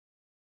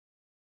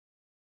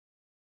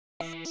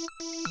Hello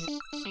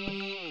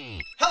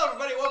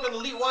everybody, welcome to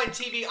Elite Wine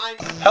TV.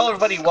 Hello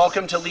everybody,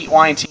 welcome to Elite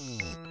Wine TV.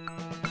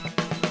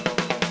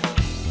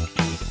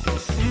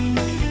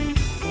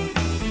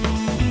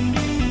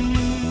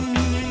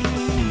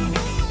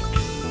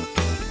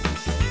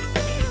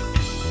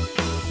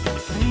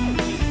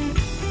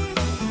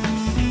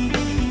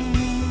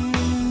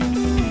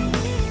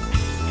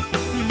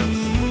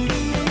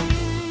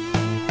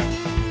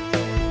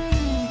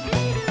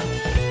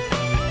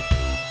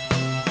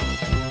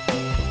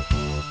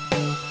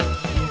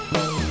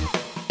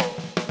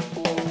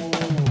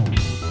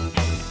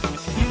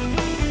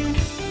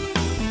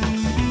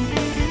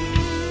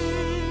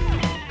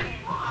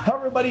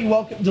 Everybody,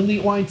 welcome to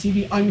Elite Wine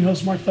TV. I'm your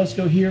host, Mark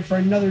Fusco, here for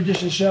another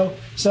edition of the show.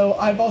 So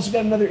I've also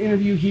got another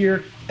interview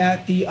here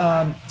at the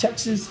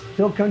Texas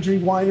Hill Country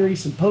Winery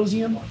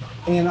Symposium,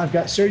 and I've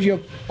got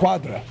Sergio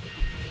Cuadra.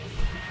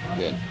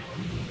 Good.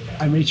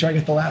 I made sure I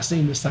got the last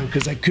name this time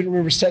because I couldn't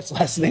remember Seth's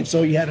last name,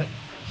 so you had to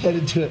head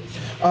into it.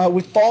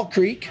 With Fall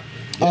Creek.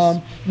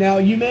 Yes. Now,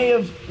 you may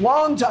have,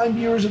 long-time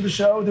viewers of the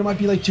show, there might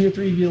be like 2 or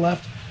 3 of you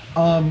left,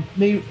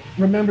 may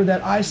remember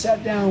that I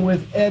sat down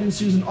with Ed and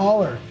Susan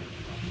Aller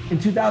in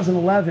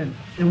 2011,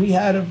 and we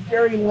had a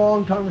very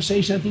long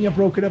conversation. I think I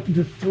broke it up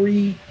into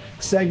 3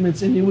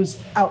 segments, and it was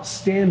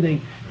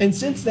outstanding. And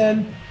since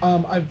then,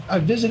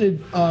 I've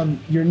visited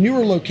your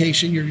newer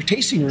location, your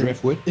tasting room.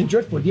 Driftwood. In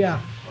Driftwood,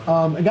 yeah.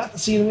 I got to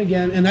see them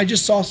again, and I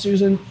just saw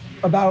Susan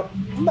about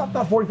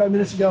 45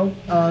 minutes ago.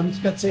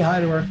 Just got to say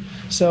hi to her.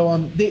 So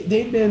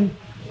they've been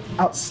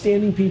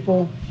outstanding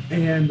people,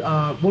 and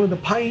one of the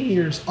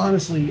pioneers,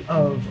 honestly,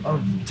 of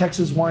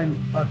Texas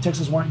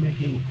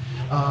winemaking.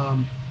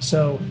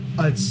 So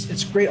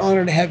it's a great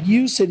honor to have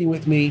you sitting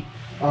with me.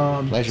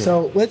 Pleasure.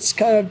 So let's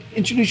kind of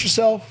introduce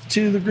yourself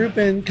to the group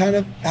and kind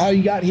of how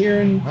you got here.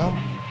 And Well,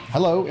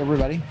 hello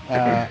everybody.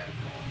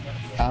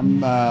 I'm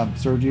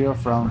Sergio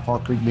from Fall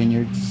Creek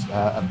Vineyards.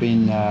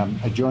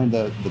 I joined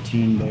the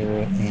team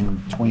there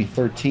in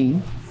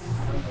 2013.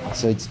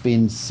 So it's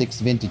been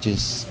 6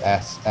 vintages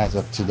as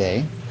of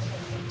today.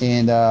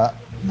 And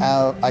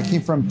I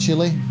came from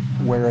Chile,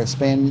 where I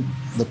spent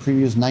the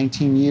previous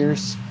 19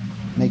 years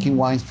making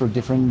wines for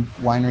different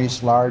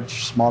wineries,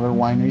 large, smaller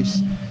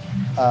wineries.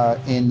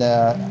 And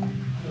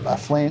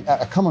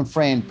a common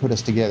friend put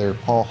us together,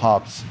 Paul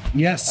Hobbs,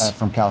 yes,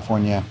 from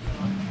California,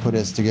 put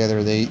us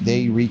together.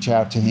 They reach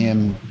out to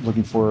him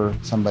looking for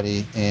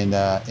somebody, and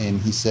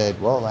he said,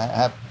 "Well, I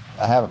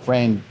have a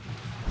friend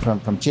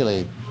from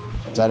Chile.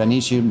 Is that an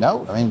issue?"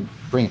 No, I mean,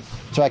 bring it.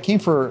 So I came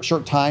for a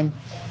short time,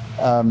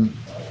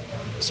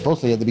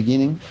 supposedly at the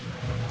beginning,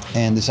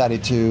 and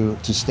decided to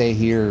stay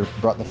here,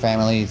 brought the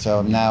family.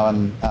 So now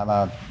I'm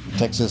a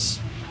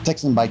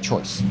Texan by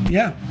choice.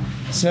 yeah.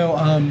 So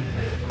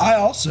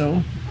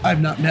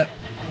I've not met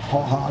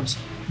Paul Hobbs,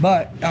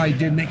 but I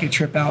did make a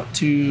trip out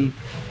to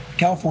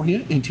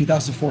California in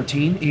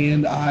 2014,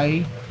 and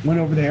I went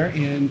over there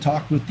and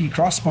talked with the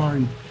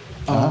Crossbarn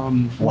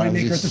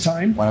winemaker at the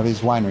time. One of these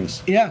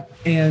wineries. Yeah,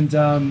 and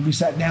we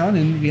sat down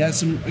and we had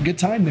a good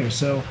time there.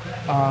 So,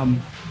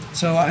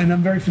 and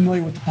I'm very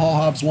familiar with the Paul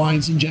Hobbs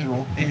wines in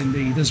general, and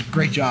he does a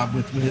great job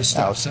with his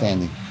stuff.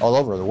 Outstanding. All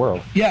over the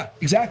world. Yeah,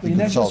 exactly. And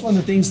that's just one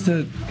of the things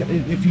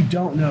if you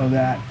don't know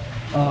that,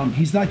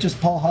 he's not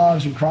just Paul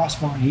Hobbs and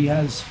Crossbarn. He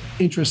has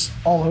interests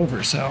all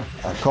over. So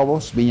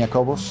Cobos, Viña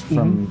Cobos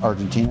from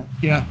Argentina.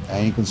 Yeah.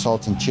 He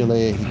consults in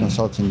Chile. He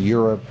consults in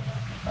Europe.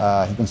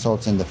 He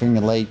consults in the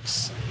Finger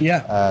Lakes.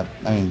 Yeah.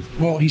 I mean,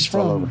 well, he's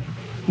from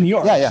New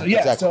York.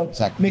 Yeah, so,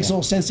 exactly. So makes a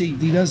little sense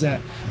he does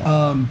that.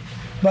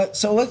 But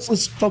so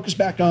let's focus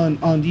back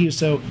on you.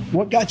 So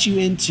what got you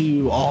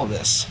into all of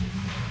this?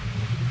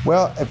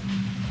 Well, if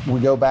we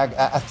go back,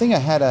 I think I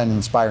had an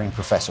inspiring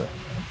professor.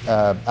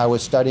 I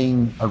was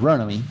studying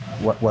agronomy,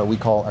 what we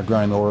call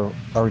agronomy, or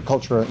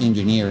agricultural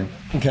engineering,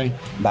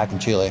 back in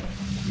Chile.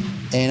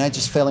 And I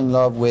just fell in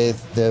love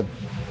with the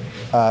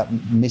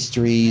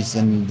mysteries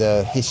and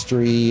the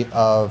history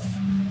of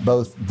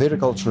both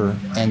viticulture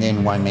and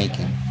then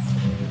winemaking.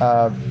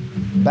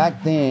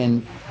 Back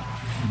then,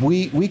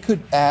 we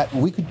could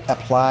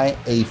apply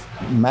a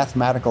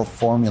mathematical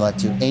formula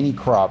to any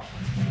crop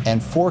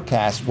and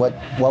forecast what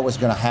was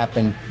going to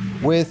happen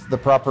with the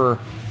proper,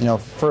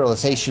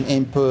 fertilization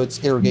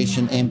inputs,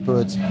 irrigation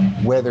inputs,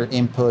 weather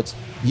inputs.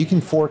 You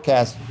can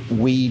forecast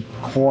wheat,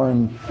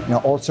 corn,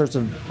 all sorts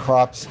of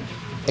crops,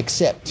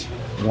 except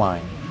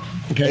wine.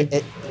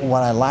 Okay.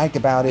 What I like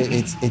about it,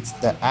 it's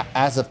that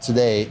as of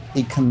today,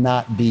 it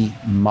cannot be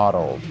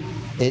modeled.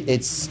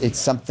 It's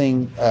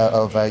something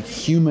of a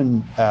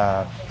human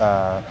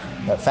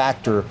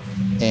factor,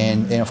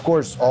 and of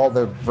course all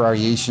the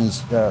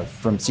variations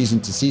from season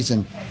to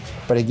season.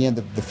 But again,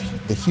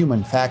 the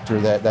human factor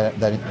that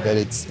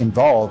it's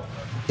involved,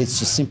 it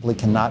just simply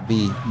cannot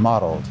be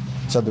modeled.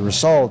 So the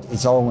result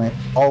is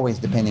always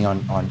depending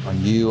on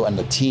you, on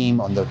the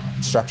team, on the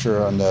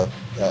structure, on the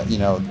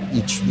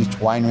each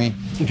winery.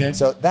 Okay.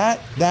 So that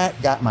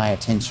got my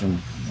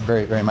attention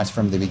very, very much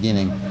from the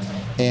beginning,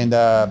 and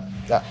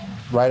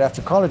right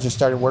after college, I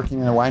started working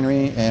in a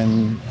winery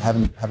and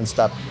haven't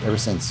stopped ever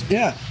since.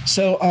 Yeah.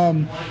 So,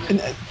 and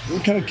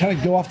kind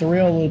of go off the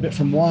rail a little bit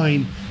from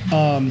wine,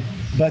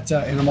 but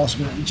and I'm also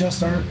going to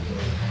adjust our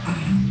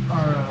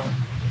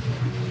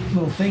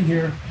little thing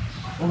here.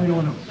 Well, we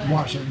don't want to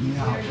wash everything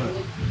out,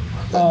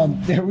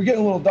 but yeah, we're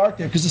getting a little dark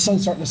there because the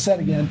sun's starting to set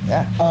again.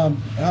 Yeah.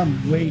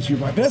 I'm way too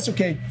bright, but that's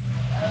okay.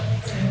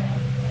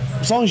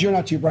 As long as you're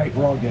not too bright,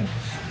 we're all good.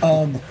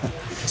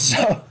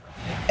 So,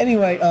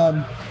 anyway,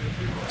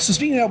 so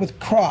speaking of with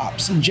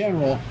crops in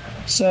general,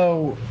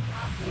 so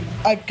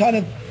I've kind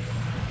of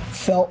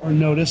felt or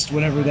noticed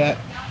whatever that,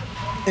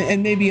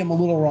 and maybe I'm a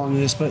little wrong in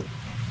this, but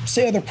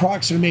say other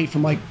products that are made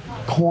from like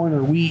corn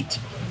or wheat,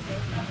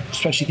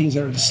 especially things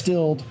that are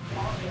distilled,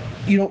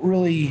 you don't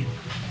really,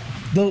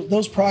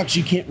 those products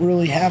you can't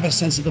really have a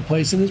sense of the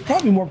place, and it's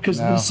probably more because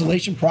of the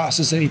distillation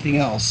process than anything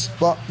else.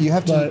 Well, you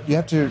have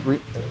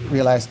to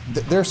realize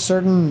that there are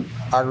certain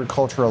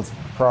agricultural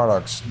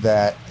products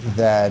that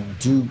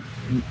do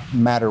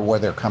matter where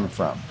they're coming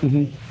from,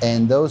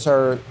 and those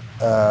are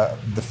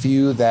the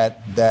few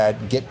that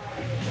get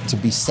to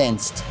be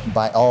sensed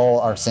by all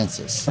our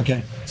senses.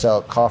 Okay.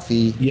 So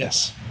coffee,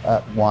 Yes.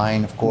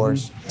 wine, of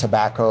course,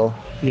 tobacco.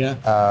 Yeah.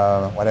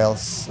 What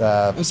else?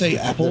 Let's say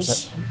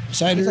apples,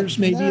 ciders,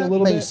 maybe a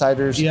little maybe bit.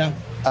 Ciders. Yeah.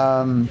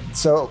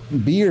 So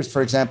beers,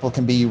 for example,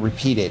 can be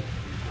repeated.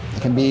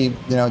 It can be,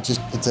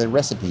 it's a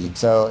recipe,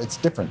 so it's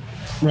different.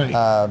 Right.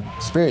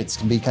 Spirits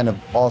can be kind of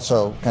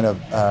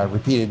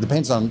repeated.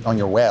 Depends on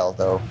your well,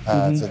 though.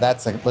 So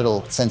that's a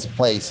little sense of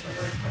place.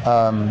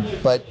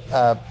 But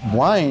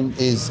wine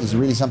is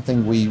really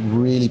something we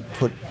really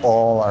put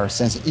all our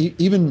senses,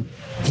 even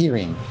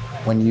hearing.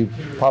 When you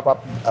pop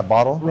up a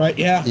bottle, Right.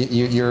 Yeah.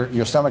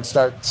 your stomach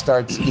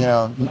starts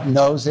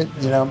knows it.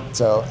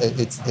 So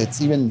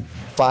it's even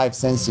five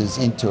senses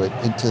into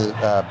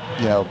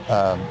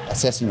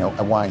assessing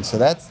a wine. So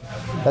that's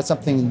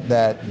something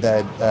that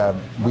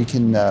we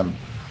can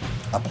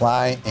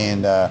apply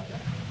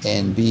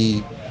and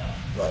be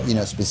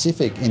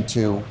specific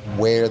into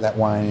where that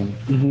wine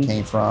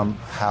came from,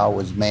 how it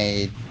was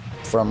made,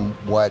 from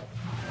what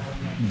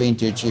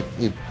vintage,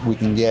 if we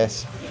can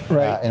guess.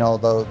 Right. And all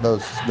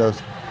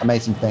those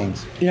amazing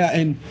things. Yeah,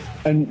 and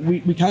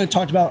we kind of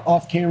talked about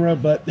off camera,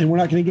 and we're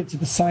not going to get to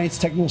the science,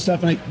 technical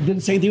stuff. And I did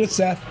the same thing with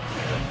Seth,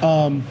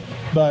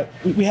 but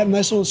we had a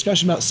nice little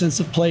discussion about sense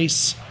of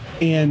place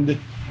and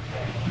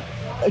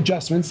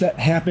adjustments that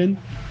happen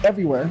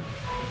everywhere.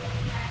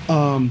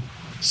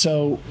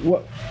 So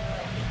what?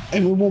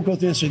 And we won't go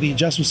through this or the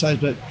adjustment side,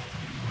 but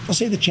I'll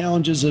say the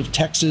challenges of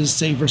Texas,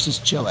 say, versus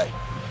Chile.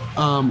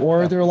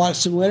 Or are there a lot of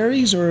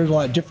similarities or a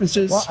lot of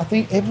differences? Well, I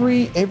think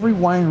every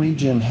wine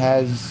region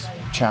has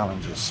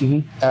challenges.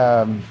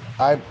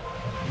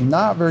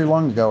 Not very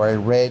long ago, I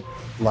read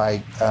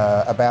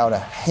about a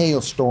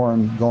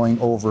hailstorm going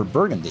over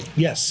Burgundy.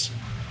 Yes.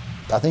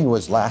 I think it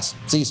was last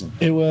season.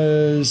 It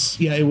was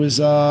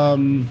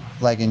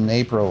like in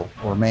April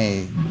or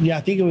May. Yeah,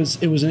 I think it was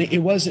in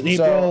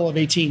April of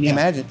 18. Yeah.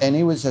 Imagine, and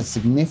it was a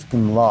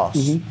significant loss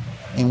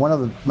in one of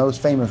the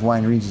most famous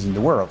wine regions in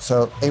the world.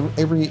 So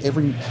every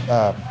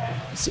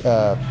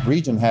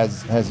region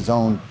has its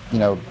own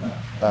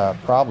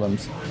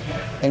problems,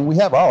 and we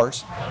have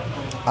ours.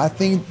 I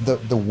think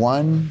the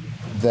one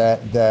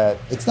that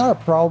it's not a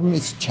problem,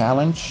 it's a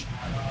challenge.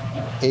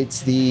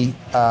 It's the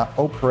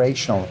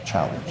operational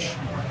challenge,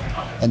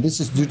 and this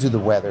is due to the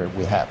weather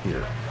we have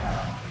here.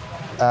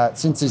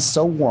 Since it's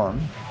so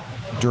warm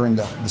during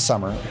the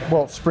summer,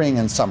 well, spring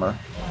and summer,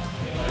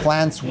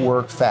 plants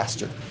work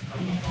faster.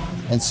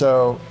 And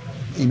so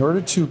in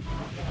order to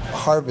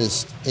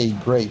harvest a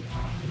grape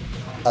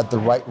at the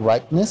right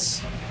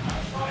ripeness,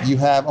 you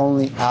have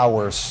only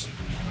hours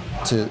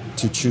to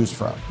choose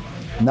from,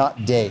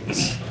 not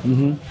days.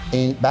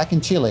 Back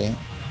in Chile,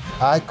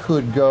 I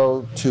could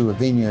go to a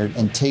vineyard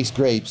and taste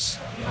grapes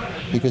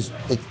because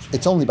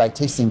it's only by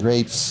tasting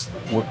grapes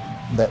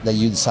that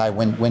you decide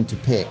when to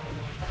pick.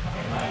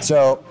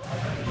 So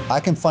I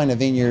can find a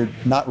vineyard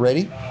not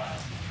ready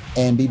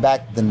and be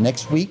back the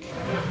next week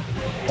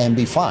and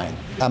be fine.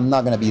 I'm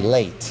not going to be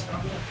late,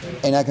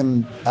 and I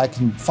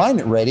can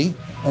find it ready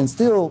and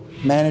still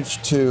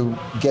manage to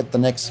get the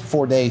next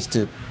 4 days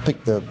to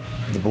pick the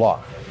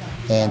block.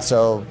 And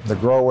so the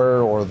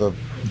grower or the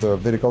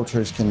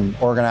viticulturists can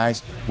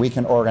organize. We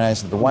can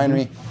organize at the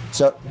winery.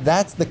 So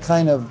that's the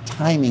kind of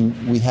timing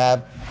we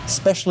have,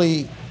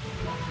 especially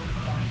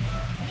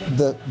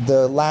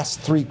the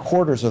last 3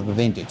 quarters of the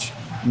vintage.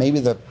 Maybe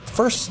the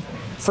first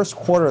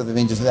quarter of the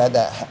vintage that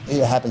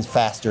it happens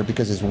faster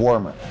because it's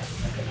warmer.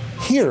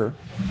 Here,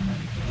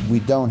 we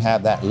don't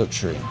have that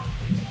luxury.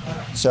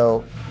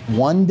 So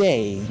one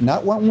day,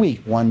 not 1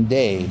 week, one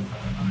day,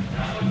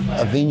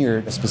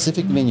 a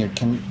specific vineyard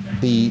can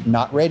be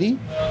not ready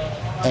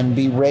and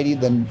be ready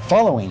the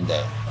following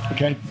day.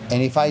 Okay.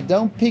 And if I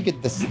don't pick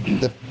it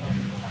the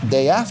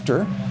day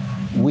after,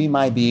 we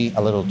might be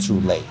a little too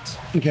late.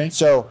 Okay.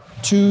 So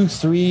 2,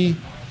 3,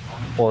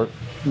 or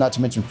not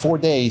to mention 4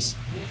 days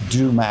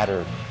do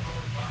matter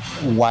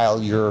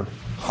while you're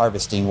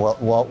harvesting,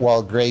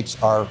 while grapes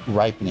are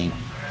ripening.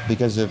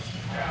 because of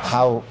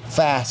how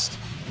fast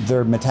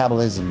their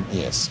metabolism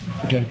is.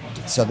 Okay.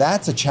 So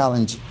that's a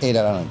challenge in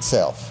and of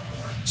itself.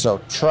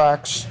 So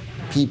trucks,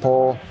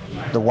 people,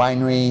 the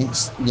winery,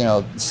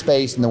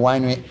 space in the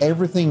winery,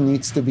 everything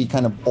needs to be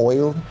kind of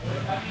oiled,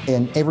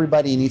 and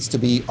everybody needs to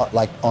be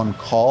like on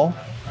call,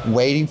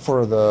 waiting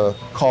for the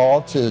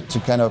call to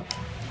kind of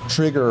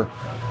trigger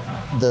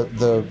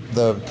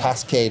the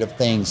cascade of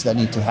things that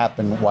need to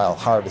happen while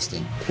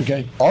harvesting.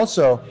 Okay.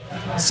 Also,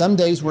 some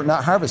days we're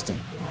not harvesting.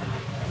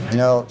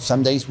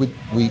 Some days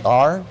we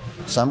are,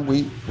 some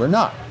we're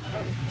not.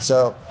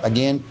 So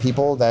again,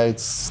 people that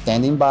it's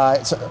standing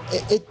by.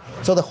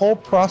 So the whole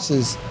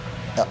process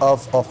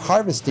of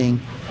harvesting,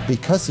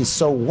 because it's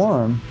so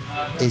warm,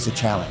 is a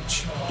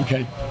challenge.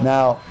 Okay.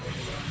 Now,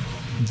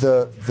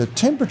 the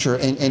temperature,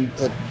 and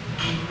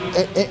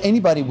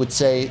anybody would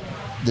say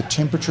the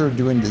temperature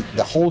during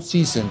the whole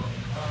season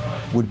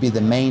would be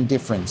the main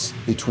difference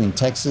between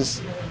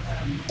Texas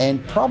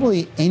and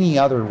probably any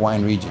other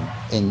wine region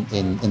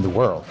in the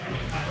world.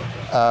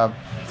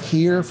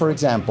 Here, for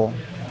example,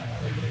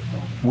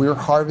 we're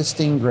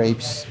harvesting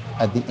grapes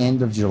at the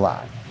end of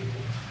July.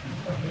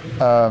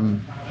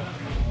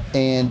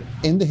 And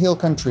in the hill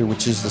country,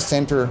 which is the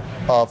center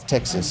of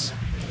Texas,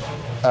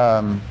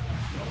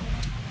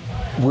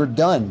 we're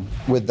done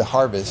with the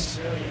harvest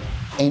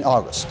in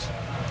August.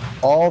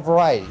 All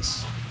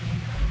varieties.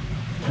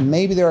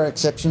 Maybe there are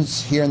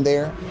exceptions here and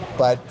there,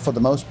 but for the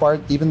most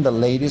part, even the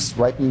latest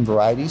ripening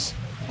varieties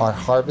are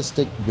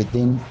harvested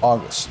within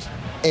August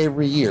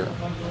every year,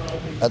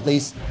 at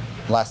least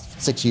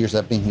last 6 years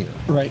I've been here.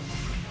 Right.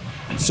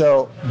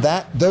 So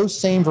those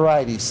same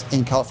varieties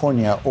in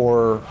California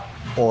or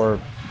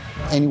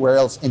anywhere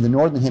else in the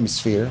northern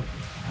hemisphere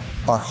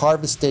are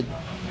harvested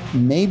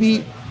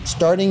maybe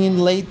starting in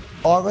late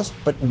August,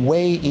 but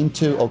way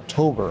into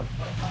October.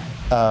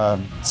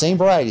 Same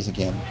varieties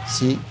again.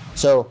 See,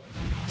 so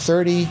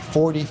 30,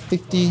 40,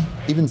 50,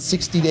 even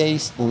 60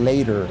 days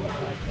later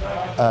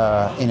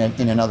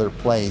in another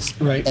place.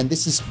 Right. And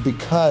this is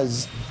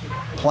because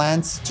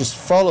plants just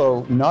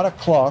follow not a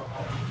clock,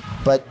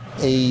 but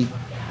a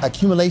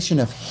accumulation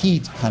of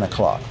heat kind of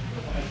clock.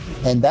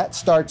 And that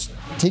starts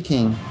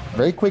ticking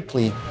very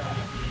quickly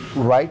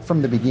right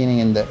from the beginning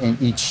in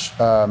each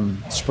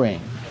spring.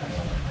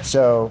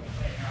 So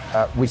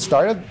we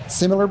started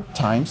similar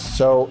times.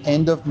 So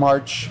end of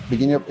March,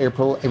 beginning of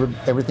April,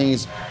 everything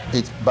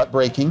it's butt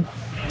breaking,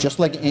 just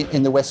like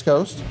in the West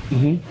Coast.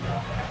 Mm-hmm.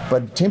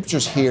 But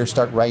temperatures here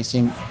start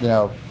rising,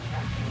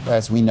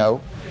 as we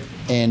know,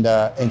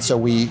 and so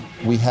we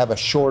have a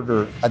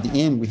shorter, at the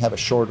end we have a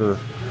shorter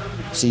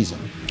season.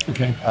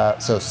 Okay.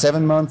 So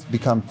 7 months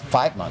become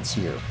 5 months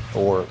here,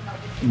 or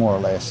more or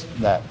less.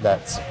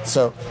 That's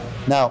so.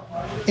 Now,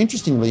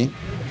 interestingly,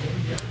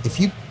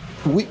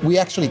 we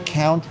actually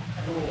count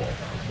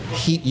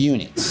heat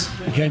units.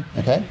 Okay.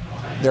 Okay.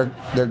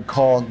 They're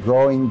called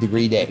growing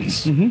degree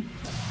days. Mm-hmm.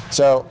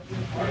 So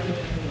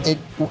it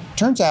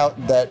turns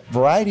out that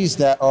varieties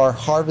that are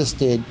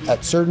harvested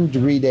at certain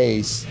degree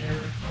days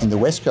in the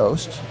West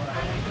Coast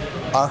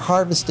are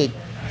harvested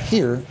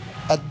here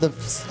at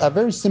a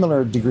very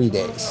similar degree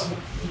days.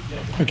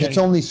 Okay. It's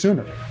only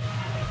sooner.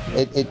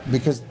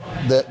 Because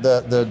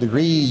the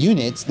degree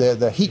units,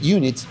 the heat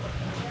units,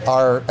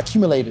 are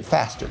accumulated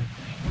faster.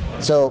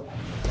 So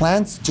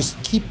plants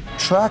just keep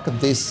track of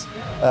this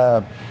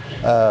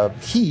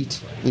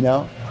heat,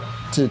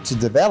 to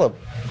develop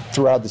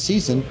throughout the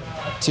season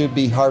to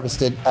be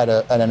harvested at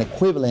an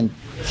equivalent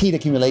heat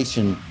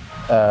accumulation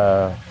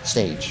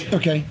stage.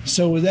 Okay,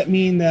 so would that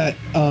mean that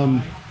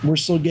we're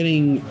still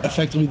getting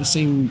effectively the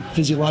same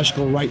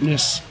physiological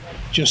ripeness,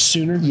 just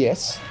sooner?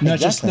 Yes,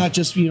 not exactly.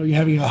 just you're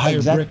having a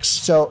higher Brix.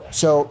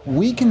 So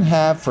we can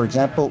have, for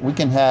example,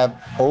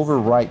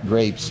 overripe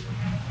grapes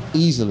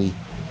easily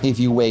if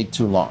you wait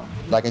too long.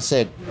 Like I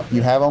said,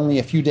 you have only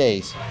a few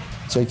days.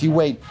 So if you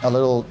wait a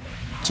little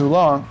too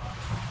long,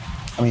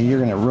 you're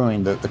going to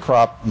ruin the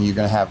crop, and you're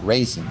going to have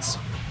raisins.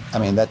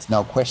 That's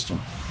no question.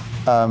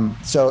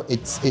 So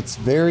it's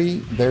very,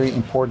 very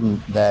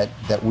important that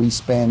we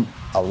spend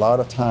a lot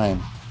of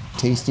time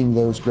tasting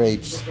those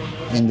grapes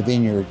in the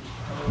vineyard,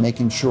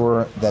 making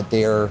sure that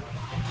they're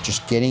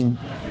just getting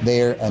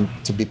there and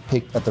to be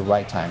picked at the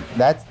right time.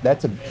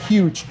 That's a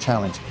huge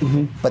challenge.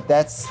 Mm-hmm. But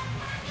that's,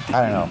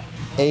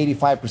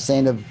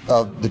 85%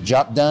 of the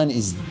job done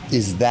is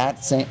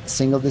that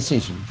single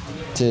decision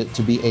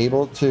to be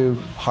able to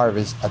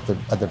harvest at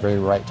the very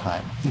right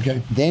time.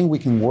 Okay. Then we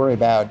can worry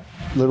about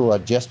little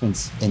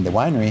adjustments in the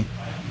winery.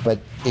 But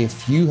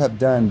if you have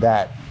done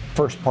that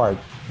first part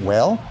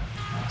well,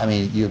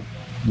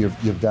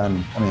 you've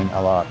done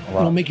a lot.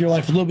 It'll make your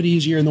life a little bit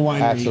easier in the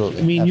winery.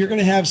 Absolutely. You're going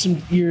to have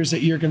some years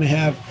that you're going to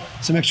have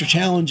some extra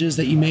challenges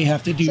that you may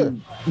have to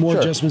do more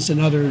adjustments than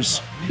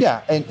others.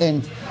 Yeah,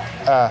 and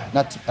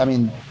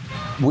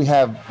we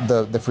have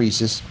the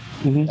freezes,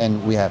 mm-hmm.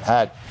 and we have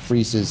had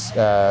freezes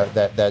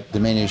that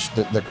diminish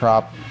the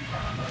crop.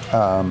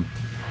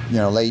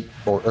 Late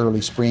or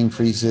early spring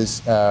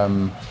freezes.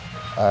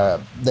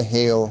 The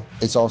hail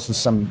is also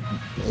some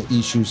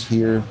issues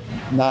here.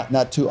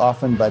 Not too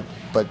often, but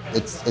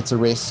it's a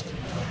risk.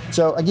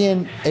 So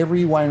again,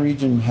 every wine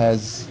region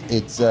has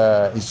its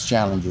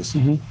challenges.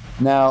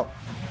 Now,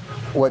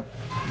 what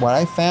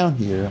I found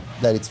here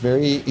that it's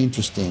very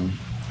interesting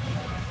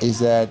is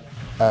that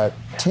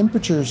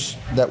temperatures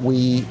that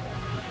we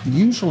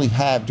usually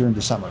have during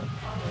the summer,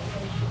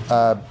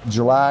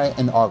 July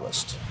and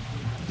August,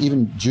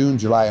 even June,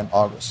 July, and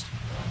August,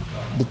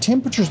 the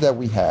temperatures that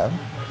we have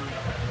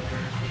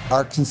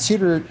are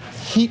considered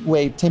heat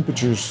wave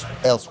temperatures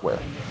elsewhere.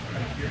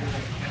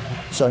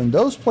 So in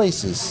those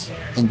places,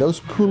 in those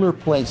cooler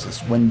places,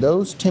 when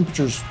those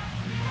temperatures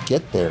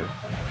get there,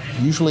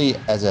 usually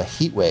as a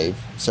heat wave,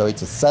 so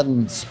it's a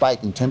sudden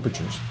spike in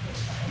temperatures,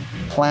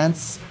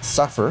 plants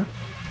suffer,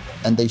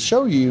 and they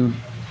show you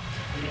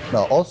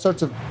all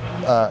sorts of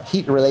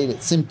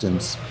heat-related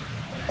symptoms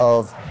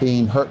of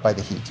being hurt by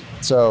the heat.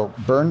 So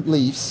burned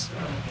leaves,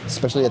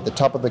 especially at the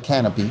top of the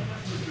canopy,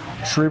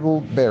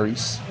 shriveled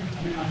berries,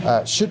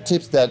 shoot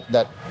tips that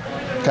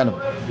kind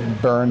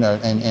of burn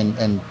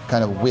and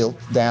kind of wilt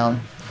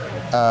down.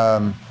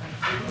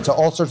 So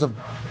all sorts of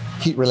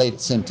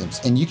heat-related symptoms.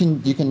 And you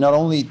can not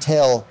only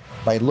tell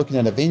by looking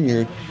at a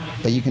vineyard,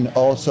 but you can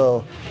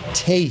also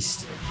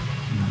taste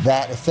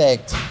that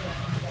effect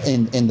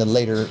in the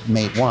later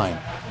made wine.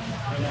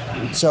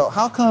 So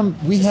how come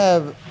we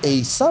have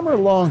a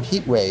summer-long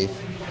heat wave,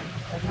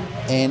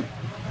 and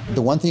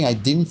the one thing I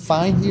didn't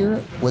find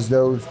here was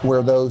those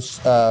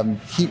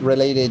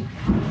heat-related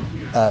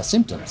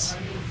symptoms.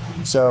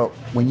 So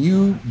when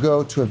you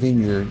go to a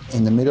vineyard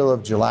in the middle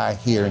of July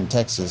here in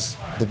Texas,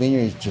 the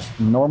vineyard is just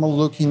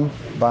normal-looking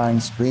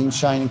vines, green,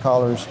 shining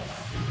colors.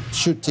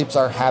 Shoot tips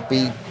are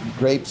happy,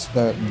 grapes,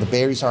 the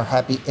berries are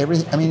happy.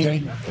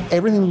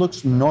 Everything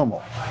looks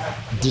normal,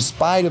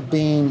 despite of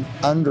being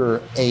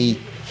under a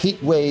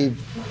heat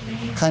wave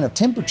kind of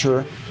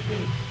temperature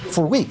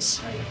for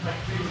weeks.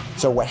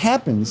 So what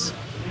happens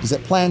is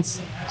that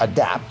plants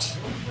adapt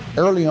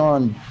early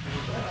on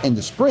in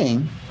the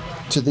spring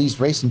to these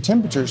rising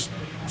temperatures.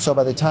 So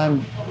by the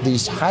time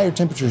these higher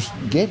temperatures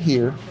get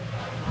here,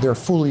 they're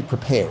fully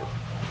prepared.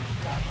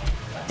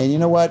 And you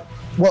know what?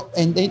 Well,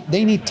 and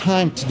they need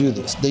time to do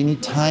this. They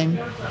need time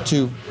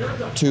to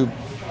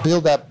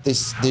build up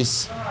this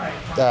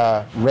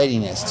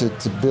readiness,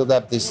 to build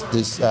up this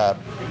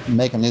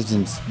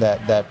mechanisms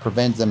that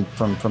prevents them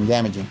from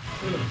damaging.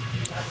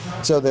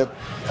 So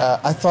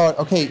I thought,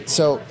 okay,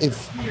 so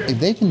if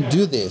they can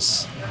do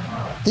this,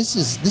 this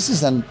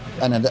is an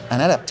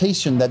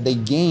adaptation that they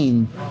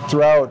gain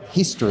throughout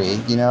history.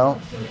 You know,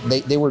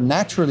 they were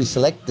naturally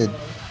selected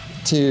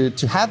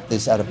to have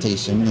this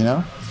adaptation. You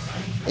know,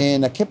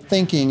 and I kept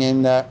thinking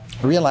and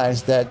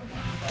realized that,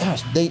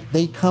 gosh,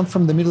 they come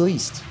from the Middle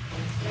East.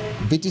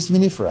 Vitis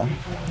vinifera,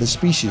 the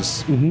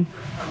species.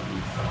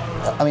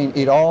 I mean,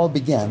 it all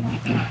began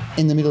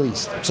in the Middle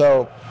East.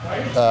 So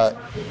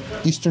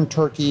Eastern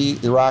Turkey,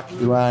 Iraq,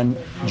 Iran,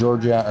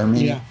 Georgia,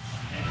 Armenia.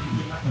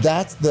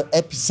 That's the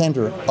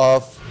epicenter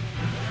of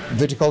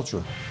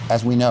viticulture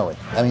as we know it.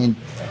 I mean,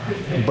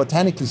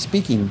 botanically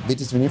speaking,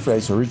 Vitis vinifera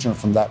is original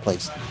from that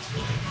place.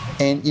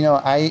 And, you know,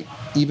 I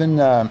even,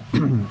 I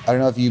don't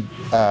know if you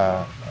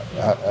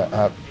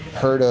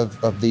heard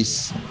of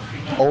this,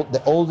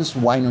 the oldest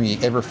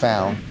winery ever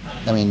found,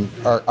 I mean,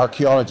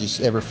 archaeologists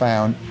ever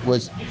found,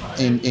 was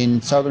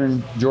in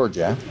southern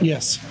Georgia.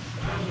 Yes.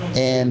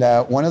 And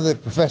one of the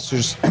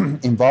professors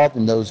involved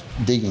in those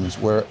diggings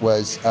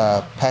was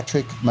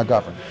Patrick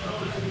McGovern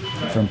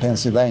from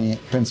Pennsylvania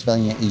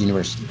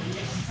University.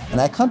 And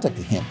I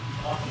contacted him,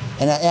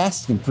 and I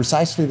asked him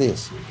precisely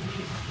this: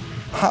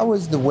 how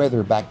was the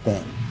weather back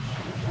then?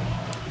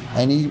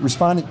 And he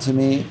responded to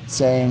me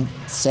saying,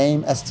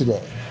 same as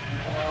today.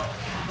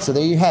 So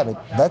there you have it.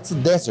 That's a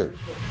desert.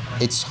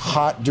 It's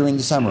hot during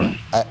the summer.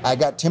 I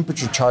got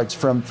temperature charts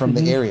from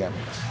the area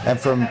and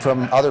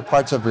from other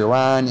parts of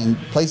Iran and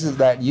places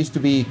that used to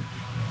be,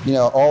 you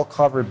know, all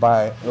covered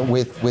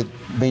with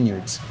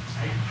vineyards.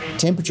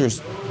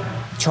 Temperatures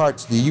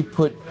charts that you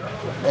put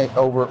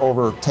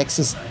over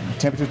Texas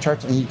temperature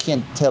charts, and you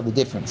can't tell the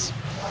difference.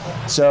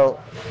 So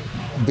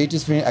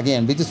Vitis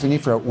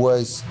vinifera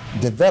was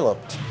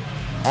developed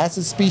as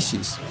a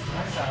species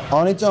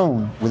on its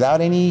own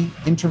without any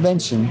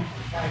intervention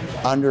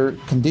under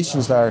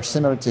conditions that are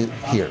similar to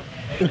here.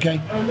 Okay.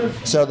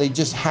 So they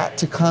just had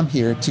to come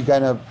here to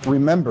kind of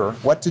remember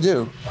what to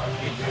do.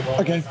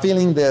 Okay.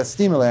 Feeling the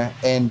stimuli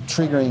and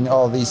triggering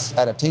all these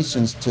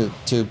adaptations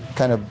to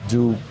kind of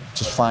do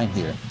just fine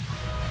here,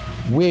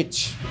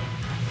 which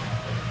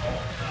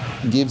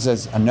gives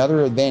us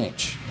another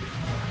advantage,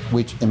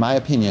 which in my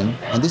opinion,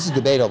 and this is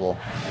debatable,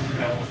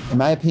 in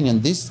my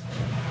opinion, this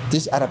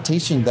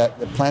adaptation that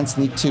the plants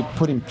need to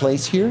put in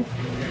place here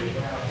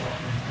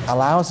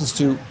allows us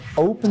to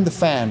open the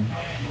fan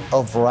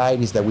of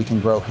varieties that we can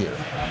grow here.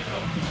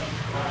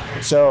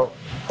 So,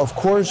 of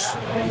course,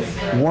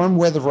 warm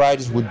weather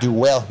varieties would do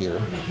well here.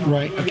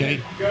 Right,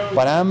 okay.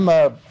 But I'm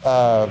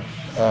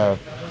a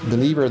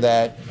believer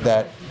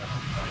that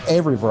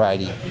every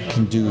variety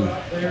can do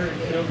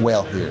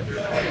well here.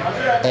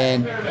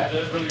 And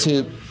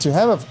to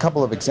have a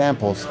couple of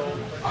examples,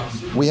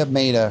 we have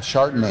made a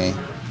Chardonnay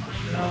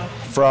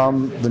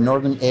from the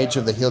northern edge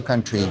of the hill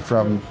country,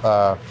 from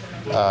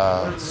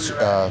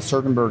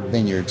Sergio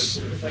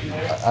Vineyards.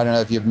 I don't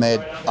know if you've met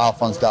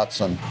Alphonse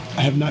Dotson.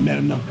 I have not met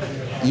him, no.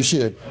 You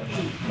should.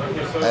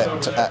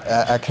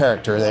 A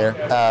character there.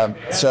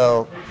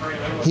 So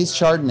his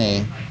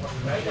Chardonnay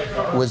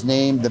was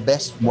named the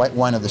best white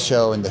wine of the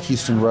show in the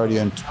Houston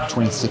Rodeo in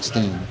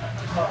 2016.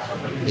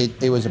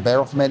 It was a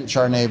barrel fermented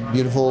Chardonnay,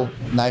 beautiful,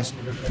 nice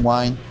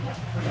wine,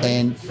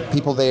 and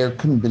people there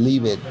couldn't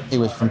believe it. It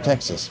was from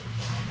Texas.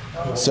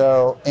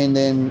 So, and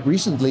then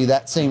recently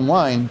that same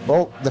wine,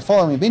 well, the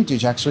following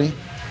vintage actually,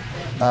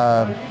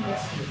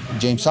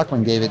 James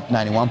Suckling gave it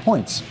 91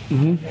 points.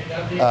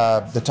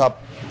 The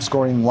top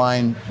scoring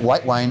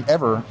white wine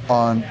ever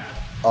on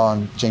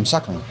James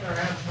Suckling.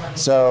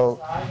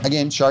 So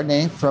again,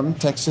 Chardonnay from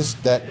Texas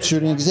that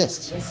shouldn't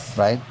exist,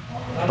 right?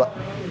 But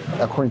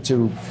according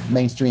to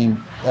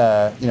mainstream,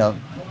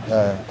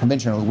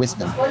 conventional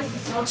wisdom.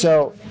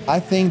 So I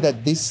think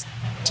that these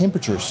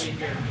temperatures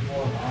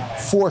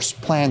force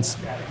plants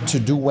to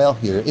do well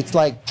here. It's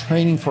like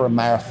training for a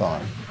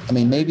marathon. I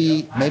mean,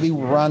 maybe we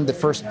run the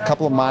first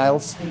couple of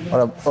miles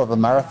of a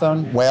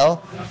marathon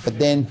well, but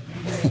then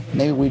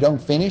maybe we don't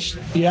finish.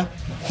 Yeah.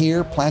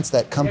 Here, plants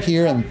that come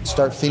here and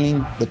start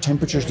feeling the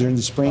temperatures during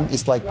the spring,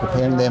 it's like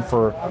preparing them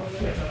for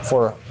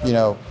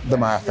the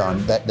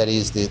marathon that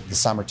is the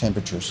summer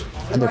temperatures.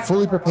 And they're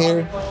fully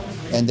prepared,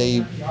 and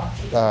they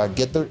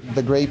get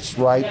the grapes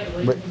right,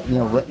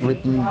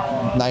 written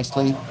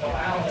nicely,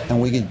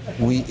 and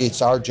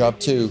it's our job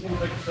to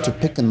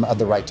pick them at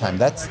the right time.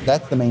 That's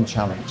the main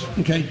challenge.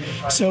 Okay.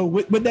 So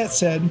with that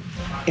said,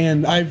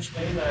 and I've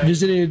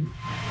visited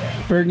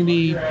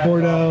Burgundy,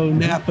 Bordeaux,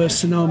 Napa,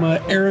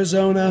 Sonoma,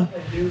 Arizona,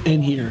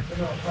 and here.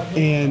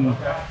 And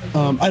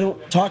I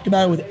don't talk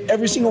about it with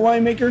every single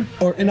winemaker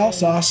or in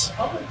Alsace,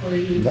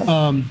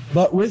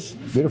 but with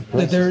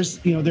that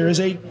there is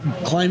a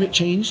climate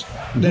change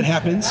that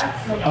happens.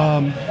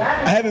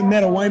 I haven't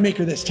met a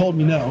winemaker that's told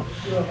me no.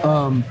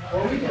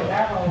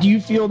 Do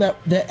you feel that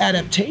the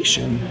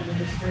adaptation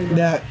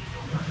that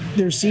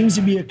there seems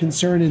to be a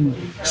concern in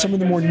some of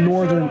the more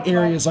northern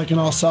areas like in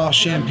Alsace,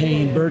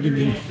 Champagne,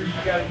 Burgundy,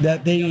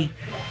 that they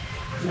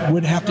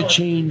would have to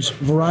change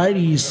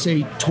varieties,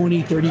 say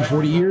 20, 30,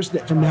 40 years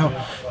from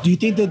now? Do you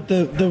think that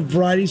the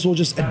varieties will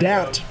just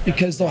adapt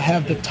because they'll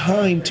have the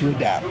time to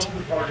adapt?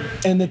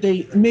 And that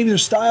maybe their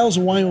styles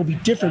of wine will be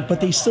different,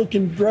 but they still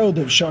can grow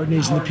the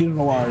Chardonnays and the Pinot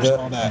Noirs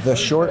and all that? The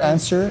short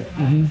answer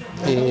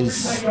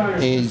is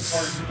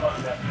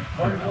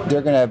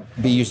they're going to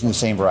be using the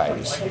same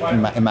varieties,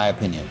 in my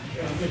opinion.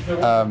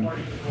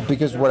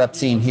 Because what I've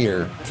seen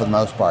here, for the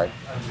most part,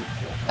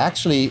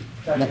 actually,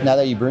 now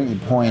that you bring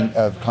the point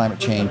of climate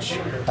change,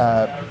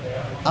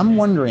 I'm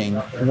wondering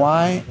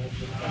why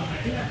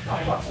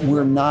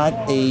we're not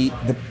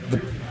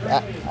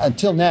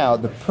until now,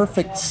 the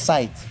perfect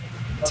site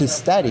to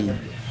study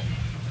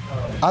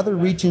other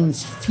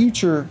regions'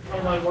 future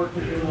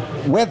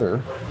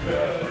weather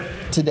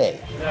today.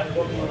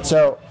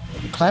 So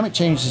climate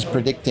change is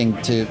predicting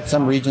to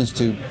some regions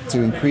to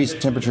increase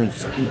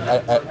temperatures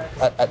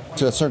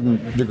to a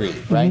certain degree,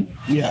 right?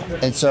 Mm-hmm. Yeah.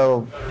 And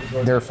so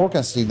they're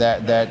forecasting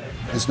that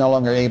it's no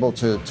longer able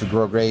to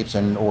grow grapes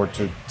or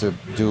to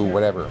do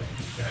whatever.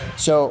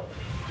 So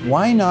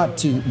why not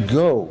to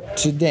go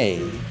today,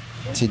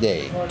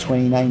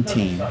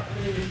 2019,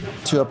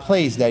 to a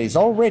place that is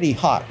already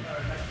hot,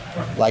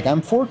 like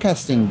I'm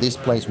forecasting this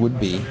place would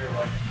be,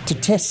 to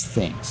test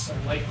things.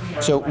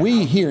 So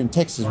we here in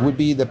Texas would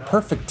be the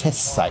perfect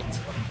test site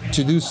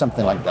to do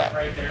something like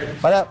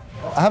that. But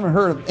I haven't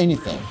heard of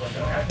anything.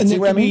 And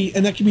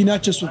that could be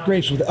not just with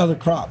grapes, with other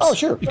crops. Oh,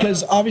 sure.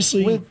 Because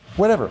obviously, with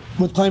whatever,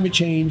 with climate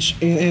change,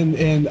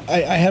 and I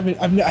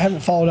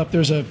haven't followed up.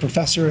 There's a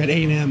professor at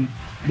A&M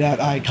that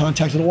I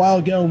contacted a while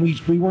ago, and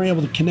we weren't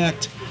able to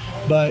connect.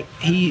 But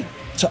he's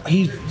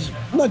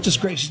not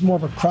just grapes; he's more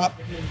of a crop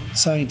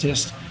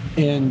scientist,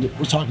 and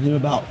we're talking to him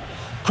about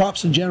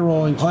crops in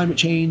general and climate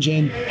change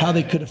and how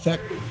they could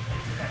affect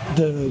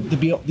the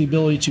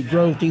ability to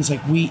grow things like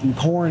wheat and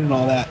corn and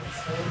all that.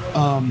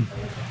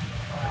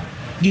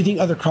 Do you think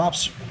other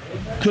crops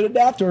could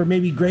adapt, or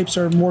maybe grapes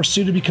are more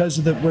suited because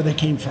of where they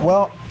came from?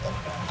 Well,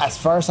 as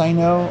far as I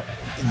know,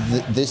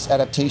 this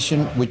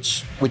adaptation,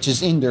 which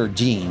is in their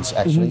genes,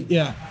 actually,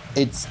 yeah,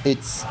 it's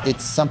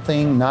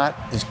something not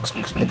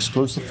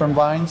exclusive from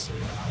vines.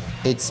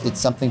 It's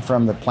something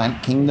from the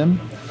plant kingdom.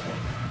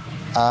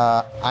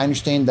 I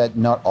understand that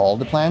not all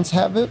the plants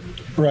have it,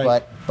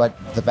 right,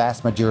 but the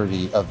vast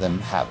majority of them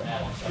have it.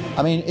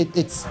 I mean,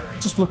 it's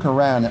just looking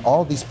around, and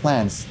all these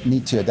plants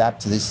need to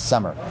adapt to this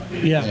summer.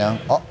 Yeah.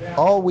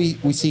 All we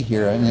see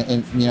here,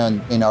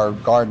 in our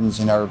gardens,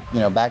 in our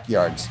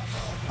backyards,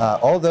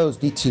 all those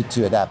need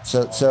to adapt.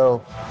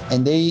 So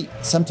and they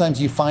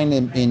sometimes you find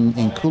them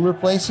in cooler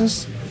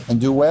places, and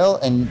do well,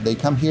 and they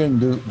come here and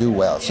do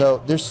well.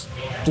 So there's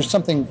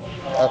something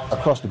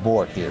across the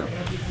board here.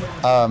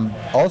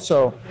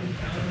 Also,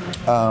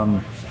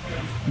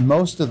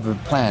 most of the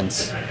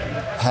plants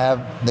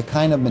have the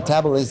kind of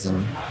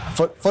metabolism,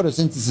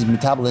 photosynthesis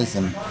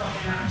metabolism,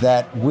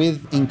 that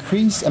with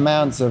increased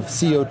amounts of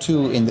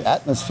CO2 in the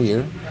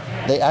atmosphere,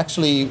 they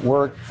actually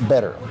work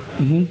better.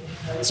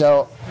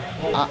 So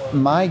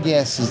my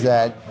guess is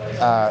that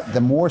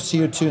the more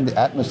CO2 in the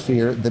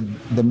atmosphere,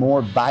 the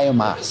more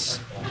biomass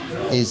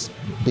is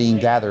being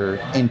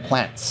gathered in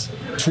plants,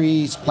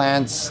 trees,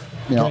 plants,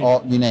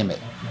 all, you name it,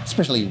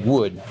 especially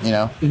wood,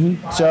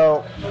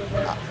 So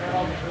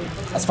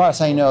as far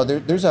as I know,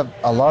 there's a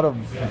lot of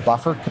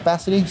buffer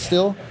capacity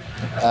still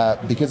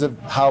because of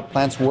how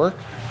plants work.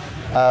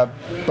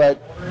 But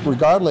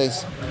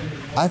regardless,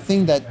 I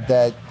think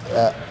that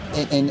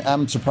and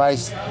I'm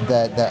surprised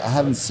that I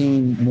haven't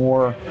seen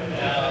more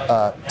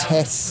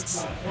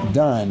tests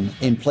done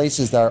in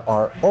places that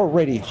are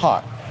already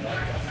hot,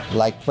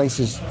 like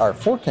places are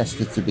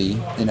forecasted to be,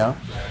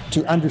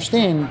 to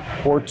understand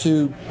or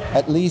to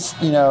at least,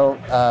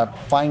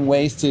 find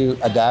ways to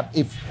adapt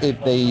if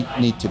they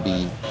need to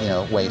be,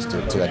 ways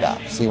to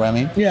adapt. See what I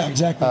mean? Yeah,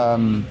 exactly.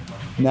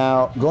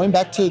 Now, going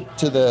back to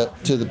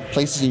the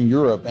places in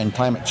Europe and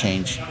climate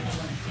change,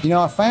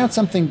 I found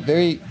something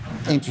very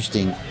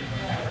interesting.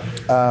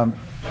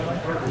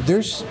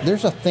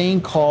 There's a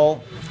thing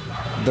called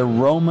the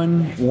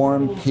Roman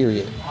warm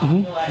period.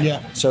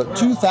 Yeah. So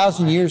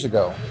 2,000 years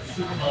ago,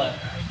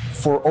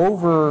 for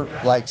over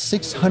like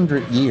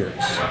 600 years,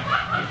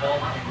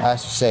 I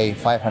should say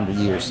 500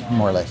 years,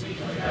 more or less,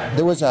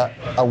 there was a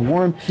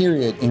warm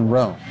period in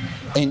Rome,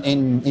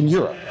 in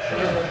Europe.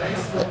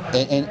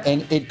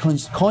 And it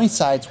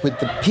coincides with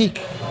the peak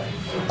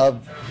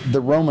of the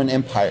Roman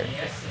Empire,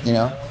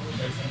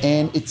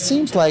 and it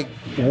seems like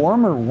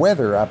warmer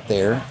weather up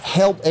there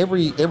helped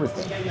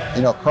everything,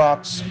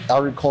 crops,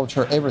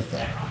 agriculture,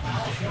 everything.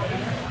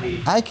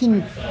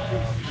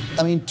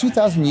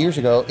 2,000 years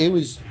ago,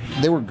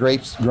 there were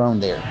grapes grown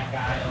there.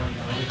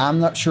 I'm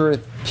not sure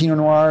if Pinot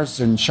Noirs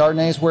and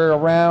Chardonnays were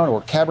around,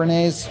 or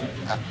Cabernets,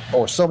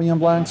 or Sauvignon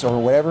Blancs,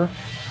 or whatever,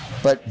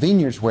 but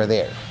vineyards were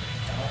there.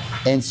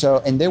 And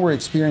they were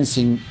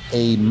experiencing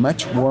a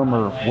much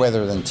warmer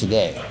weather than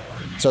today.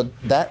 So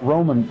that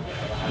Roman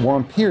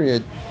warm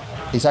period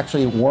is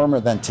actually warmer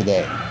than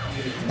today.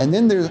 And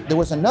then there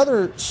was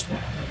another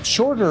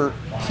shorter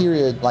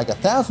period, like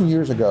 1,000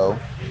 years ago,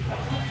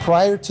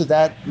 prior to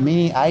that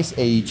mini ice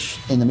age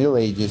in the Middle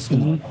Ages,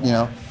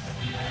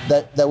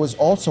 that was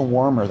also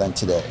warmer than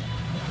today.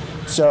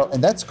 So,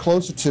 and that's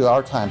closer to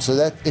our time. So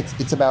that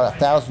it's about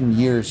 1,000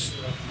 years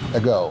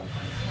ago.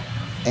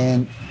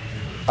 And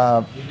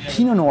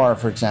Pinot Noir,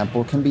 for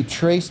example, can be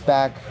traced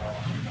back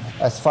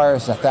as far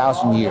as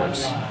 1,000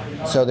 years.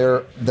 So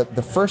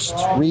the first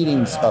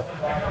readings of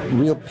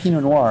real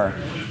Pinot Noir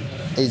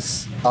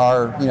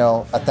are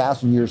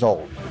 1,000 years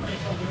old.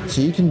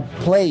 So you can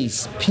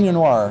place Pinot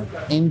Noir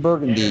in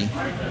Burgundy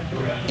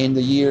in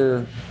the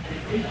year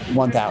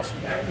 1000,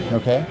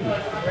 okay?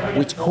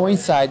 Which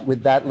coincide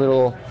with that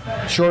little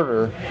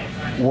shorter,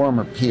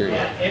 warmer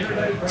period.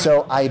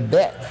 So I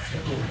bet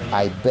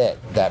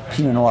that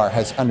Pinot Noir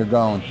has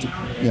undergone,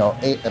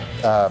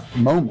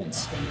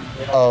 moments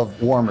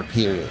of warmer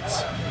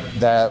periods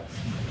that,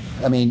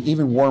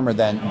 even warmer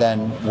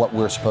than what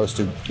we're supposed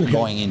to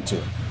going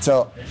into.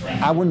 So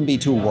I wouldn't be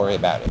too worried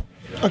about it.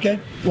 Okay.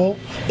 Well,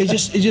 it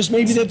just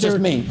may be that just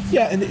me.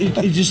 Yeah, and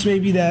it just may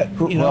be that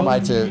who am I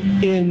to?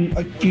 In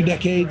a few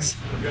decades,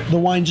 the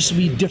wine just will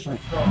be different.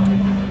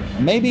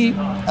 Maybe,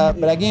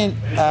 but again,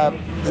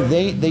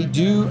 they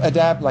do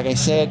adapt. Like I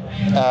said,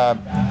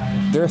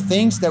 there are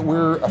things that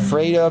we're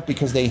afraid of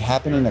because they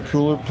happen in a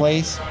cooler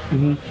place.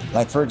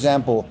 Like, for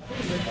example,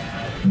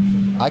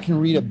 I can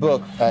read a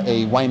book,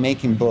 a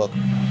winemaking book,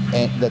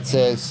 that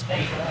says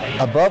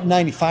above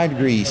 95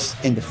 degrees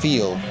in the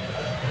field,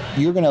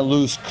 you're going to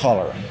lose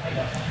color,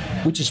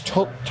 which is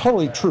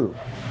totally true.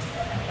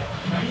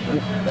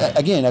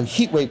 Again, a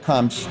heat wave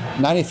comes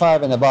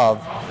 95 and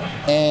above,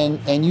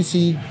 and you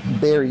see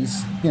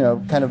berries,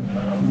 kind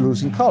of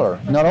losing color.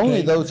 Not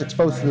only those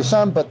exposed to the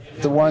sun, but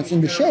the ones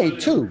in the shade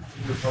too.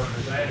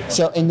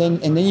 So, and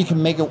then you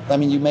can make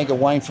you make a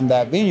wine from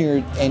that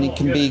vineyard, and it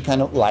can be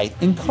kind of light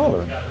in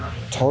color.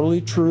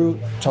 Totally true,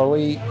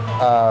 totally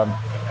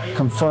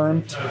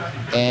confirmed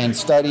and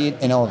studied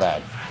and all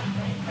that.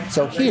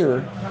 So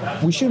here,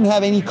 we shouldn't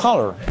have any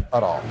color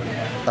at all,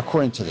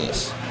 according to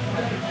this.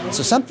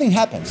 So something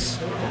happens.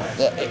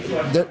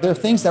 There are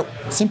things that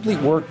simply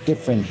work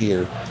different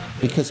here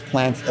because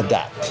plants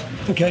adapt.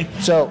 Okay.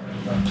 So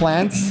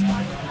plants,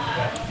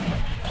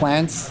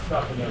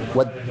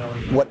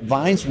 what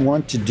vines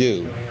want to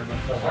do,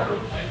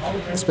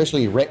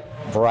 especially red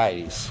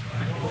varieties,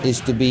 is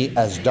to be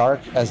as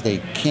dark as they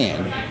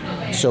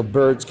can so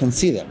birds can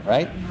see them,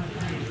 right?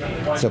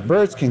 So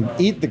birds can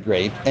eat the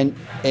grape and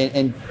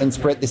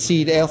spread the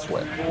seed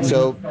elsewhere.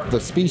 So the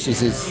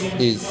species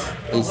is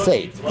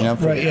saved,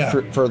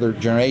 for further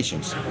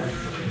generations.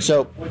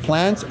 So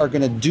plants are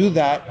going to do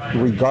that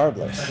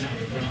regardless.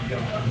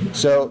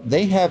 So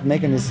they have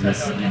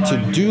mechanisms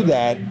to do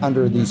that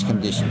under these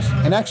conditions.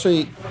 And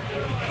actually,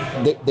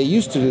 they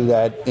used to do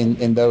that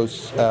in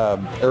those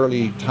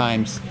early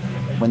times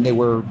when they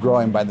were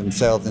growing by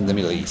themselves in the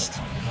Middle East.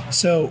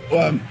 So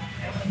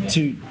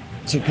to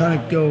kind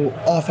of go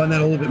off on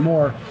that a little bit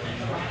more,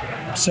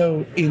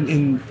 so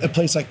in a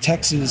place like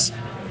Texas,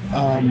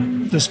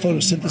 does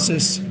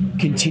photosynthesis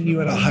continue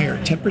at a higher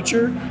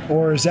temperature,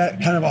 or is that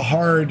kind of a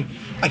hard,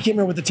 I can't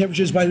remember what the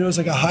temperature is, but I know it's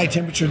like a high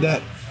temperature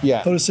that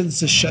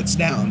photosynthesis shuts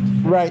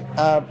down. Right.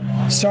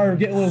 Sorry, we're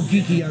getting a little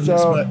geeky on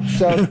this, but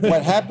so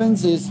what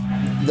happens is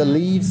the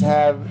leaves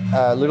have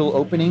little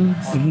openings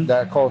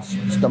that are called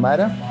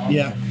stomata.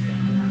 Yeah.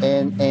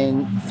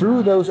 And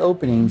through those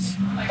openings,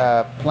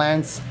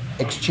 plants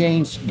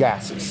exchange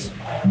gases.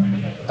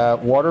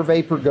 Water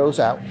vapor goes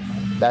out.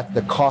 That's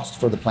the cost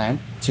for the plant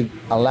to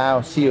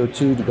allow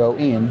CO2 to go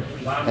in,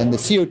 and the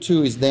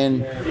CO2 is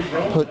then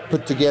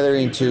put together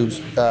into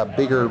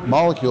bigger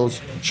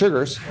molecules,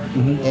 sugars,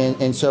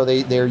 and so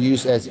they're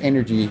used as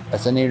energy,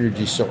 as an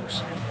energy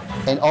source.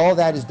 And all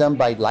that is done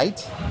by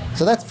light.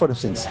 So that's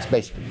photosynthesis,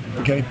 basically.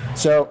 Okay.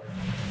 So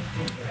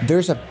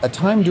there's a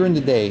time during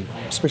the day,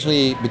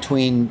 especially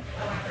between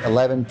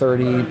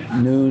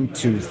 11:30 noon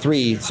to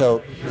 3,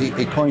 so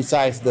it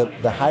coincides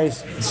the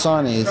highest the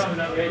sun is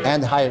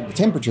and the higher the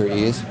temperature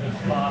is,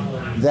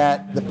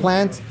 that the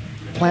plant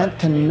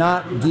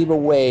cannot give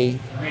away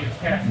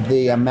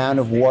the amount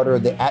of water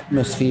the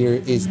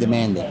atmosphere is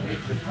demanding.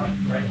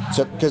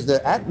 So because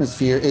the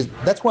atmosphere is,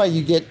 that's why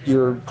you get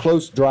your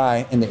clothes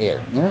dry in the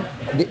air. Yeah?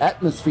 The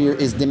atmosphere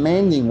is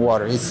demanding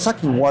water, it's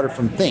sucking water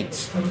from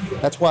things.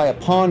 That's why a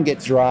pond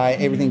gets dry,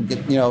 everything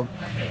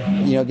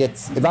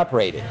gets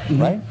evaporated,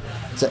 right?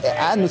 So the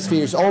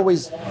atmosphere is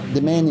always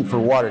demanding for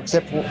water,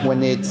 except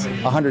when it's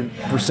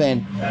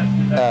 100%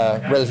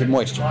 relative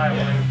moisture.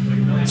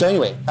 So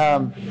anyway,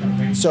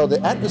 so the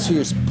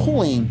atmosphere is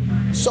pulling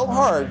so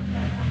hard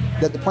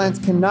that the plants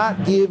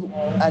cannot give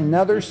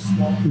another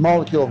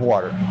molecule of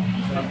water.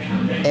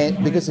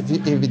 And because if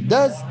it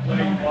does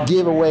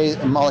give away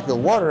a molecule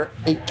of water,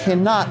 it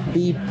cannot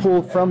be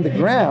pulled from the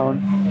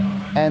ground,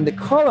 and the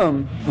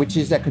column, which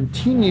is a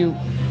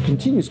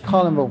continuous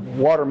column of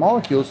water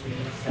molecules,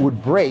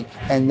 would break,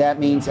 and that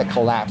means a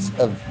collapse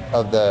of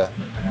the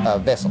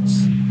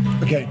vessels.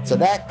 Okay. So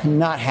that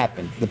cannot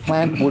happen. The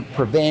plant would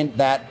prevent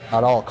that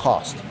at all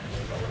cost.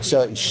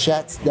 So it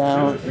shuts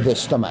down the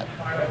stomach,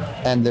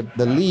 and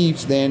the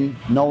leaves then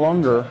no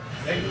longer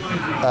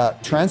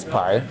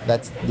transpire.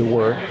 That's the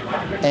word,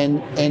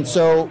 and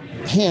so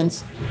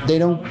hence they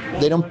don't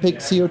pick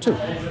CO2.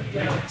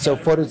 So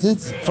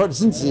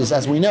photosynthesis,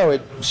 as we know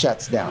it,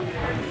 shuts down.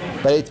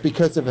 But it's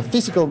because of a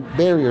physical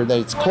barrier that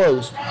it's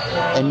closed,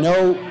 and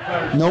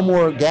no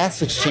more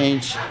gas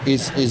exchange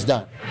is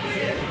done.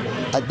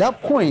 At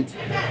that point,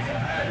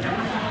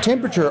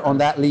 temperature on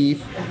that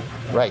leaf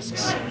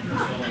rises,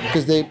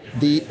 because the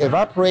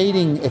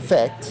evaporating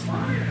effect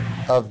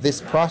of this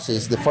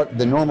process,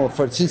 the normal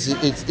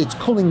photosynthesis, it's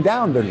cooling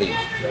down the leaf.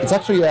 It's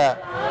actually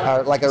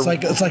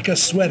it's like a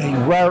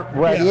sweating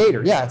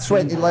radiator. Yeah, it's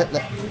sweating.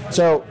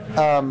 So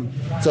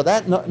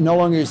that no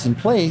longer is in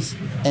place,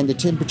 and the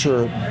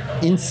temperature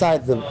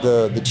inside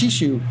the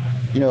tissue,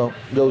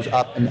 goes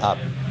up and up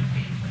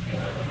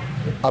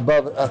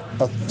above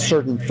a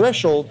certain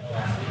threshold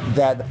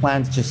that the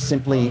plant just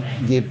simply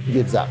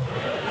gives up.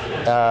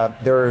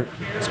 There are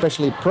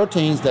especially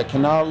proteins that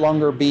can no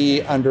longer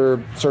be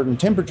under certain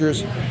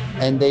temperatures,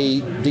 and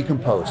they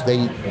decompose,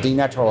 they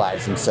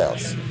denaturalize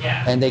themselves,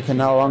 and they can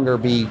no longer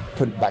be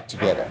put back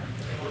together.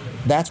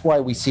 That's why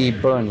we see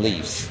burned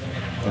leaves,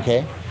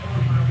 okay?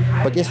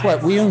 But guess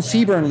what? We don't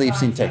see burned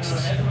leaves in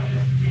Texas.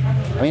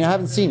 I mean, I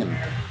haven't seen them,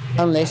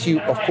 unless you,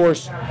 of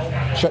course,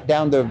 shut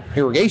down the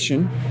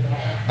irrigation.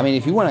 I mean,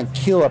 if you want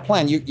to kill a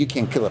plant, you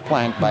can kill a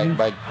plant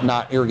by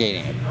not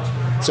irrigating it.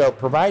 So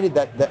provided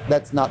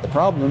that's not the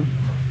problem,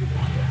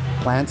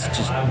 plants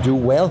just do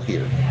well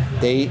here.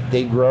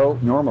 They grow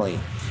normally.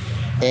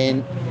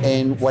 And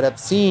what I've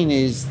seen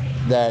is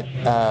that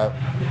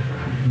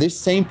this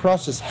same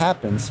process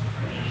happens.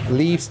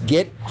 Leaves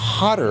get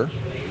hotter,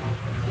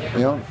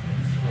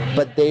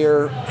 but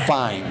they're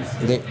fine.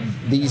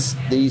 These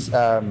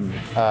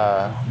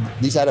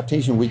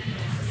adaptations, which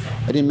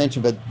I didn't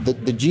mention, but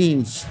the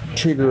genes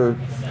trigger,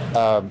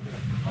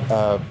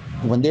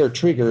 when they're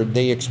triggered,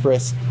 they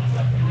express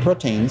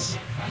proteins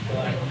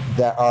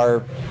that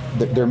are,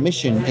 their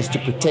mission is to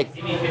protect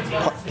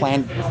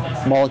plant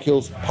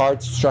molecules,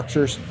 parts,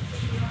 structures.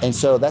 And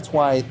so that's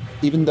why,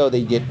 even though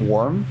they get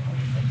warm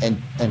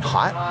and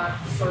hot,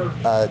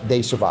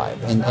 they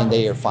survive and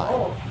they are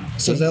fine.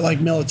 So is that like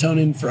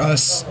melatonin for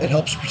us? It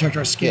helps protect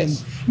our skin.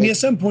 Yes. I mean, at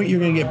some point you're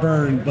going to get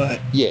burned, but...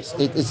 Yes,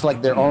 it's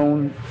like their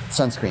own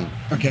sunscreen.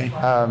 Okay.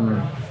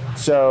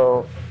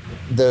 So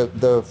the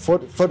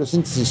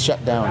photosynthesis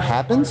shutdown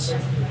happens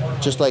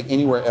just like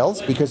anywhere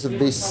else because of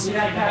this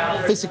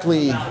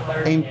physically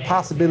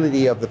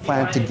impossibility of the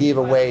plant to give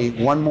away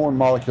one more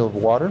molecule of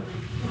water.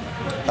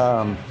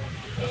 But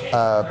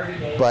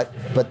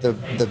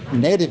the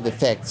negative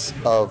effects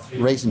of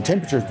raising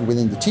temperatures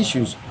within the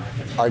tissues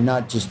are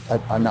not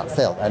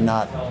felt, are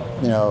not,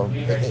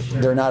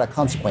 they're not a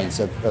consequence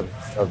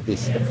of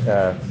this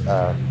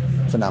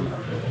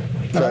phenomenon.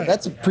 So Right.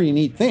 that's a pretty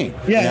neat thing.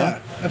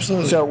 Yeah,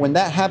 absolutely. So when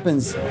that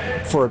happens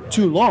for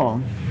too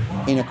long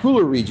in a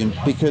cooler region,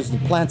 because the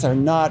plants are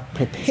not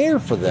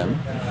prepared for them,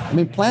 I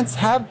mean, plants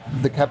have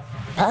the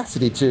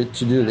capacity to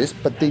do this,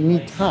 but they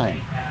need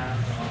time.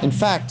 In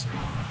fact,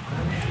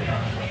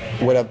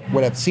 what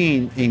I've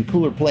seen in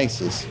cooler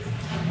places,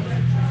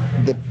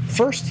 the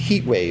first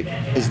heat wave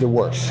is the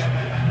worst,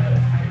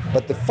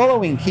 but the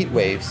following heat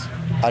waves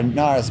are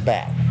not as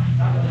bad.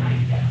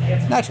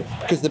 Naturally,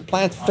 because the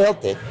plant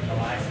felt it,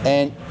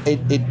 and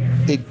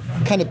it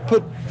kind of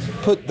put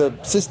the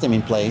system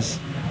in place.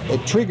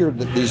 It triggered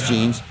these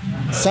genes.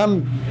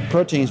 Some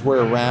proteins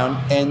were around,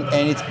 and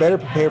it's better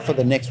prepared for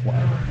the next one.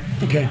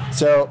 Okay.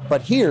 So,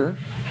 but here,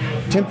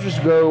 temperatures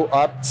go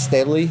up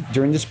steadily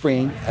during the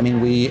spring. I mean,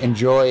 we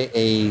enjoy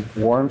a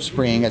warm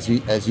spring, as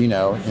you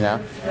know,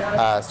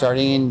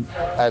 starting in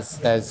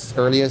as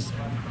early as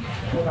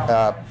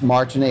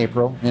March and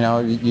April.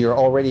 You're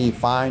already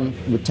fine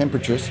with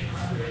temperatures.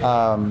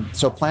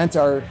 So plants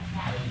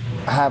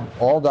have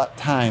all that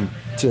time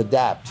to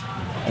adapt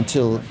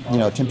until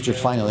temperatures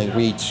finally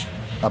reach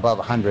above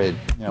 100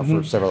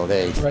 for several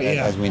days, right,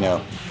 as we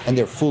know, and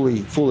they're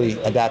fully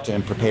adapted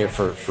and prepared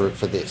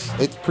for this.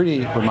 It's pretty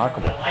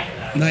remarkable.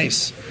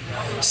 Nice.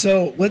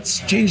 So let's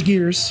change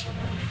gears.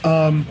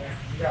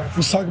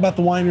 Let's talk about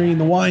the winery and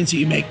the wines that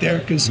you make there,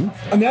 because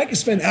I mean I could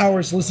spend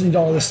hours listening to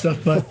all this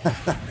stuff, but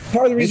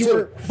part of the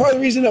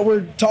reason that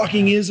we're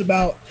talking is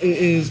about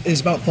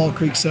Fall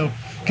Creek. So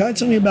kind of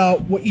tell me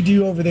about what you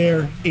do over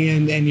there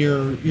and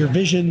your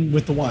vision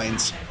with the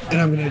wines. And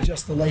I'm going to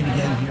adjust the light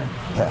again here.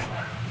 Yeah.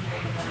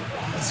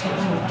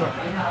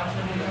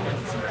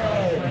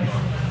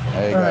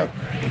 There you All go. right.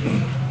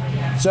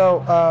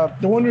 So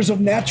the wonders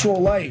of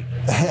natural light.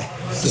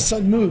 The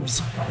sun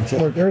moves,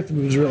 or the earth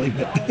moves, really.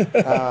 But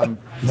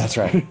that's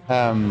right.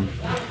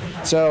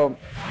 So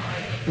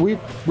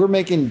we're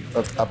making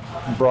a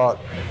broad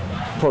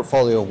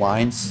portfolio of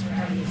wines,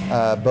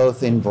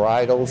 both in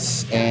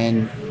varietals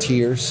and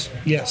tiers.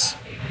 yes.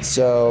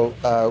 So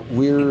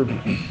we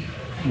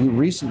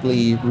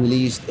recently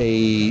released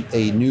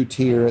a new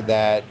tier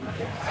that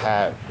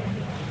had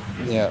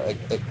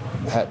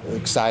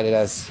excited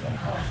us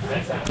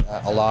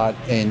a lot,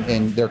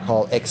 and they're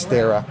called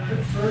Xterra.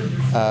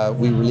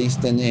 We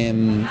released them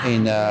in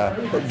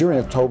during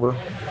October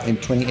in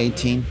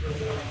 2018,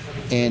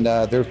 and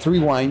there are 3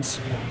 wines.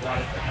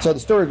 So the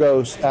story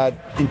goes,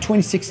 in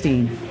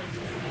 2016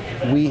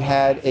 we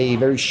had a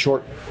very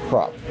short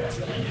crop.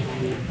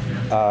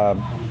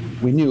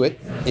 We knew it.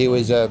 It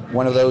was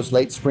one of those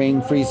late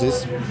spring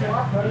freezes.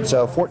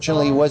 So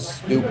fortunately, it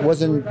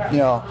wasn't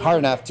hard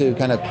enough to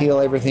kind of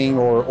kill everything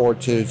or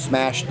to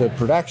smash the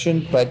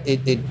production, but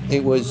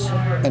it was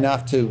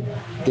enough to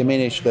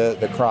diminish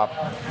the crop.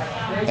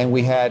 And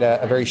we had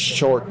a very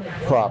short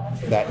crop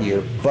that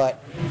year,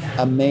 but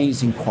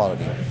amazing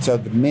quality. So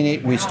the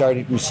minute we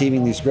started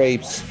receiving these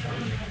grapes,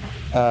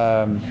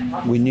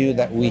 we knew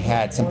that we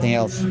had something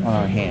else on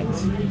our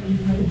hands.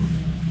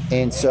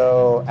 And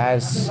so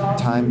as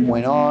time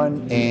went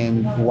on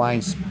and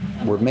wines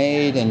were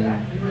made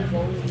and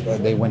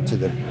they went to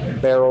the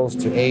barrels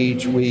to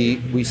age,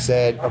 we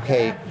said,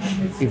 okay,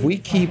 if we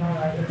keep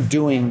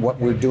doing what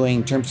we're doing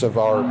in terms of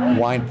our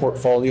wine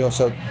portfolio,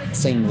 so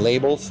same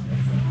labels,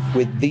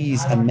 with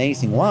these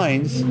amazing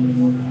wines,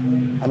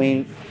 I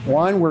mean,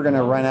 1, we're going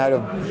to run out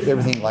of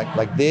everything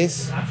like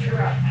this.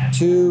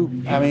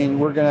 2, I mean,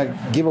 we're going to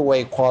give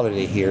away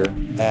quality here.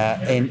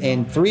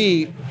 And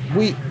 3,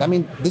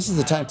 this is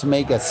the time to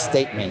make a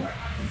statement.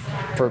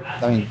 It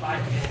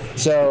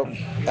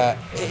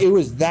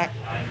was that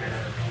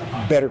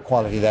better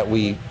quality that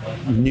we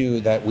knew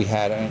that we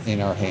had in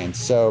our hands.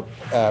 So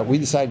we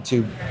decided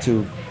to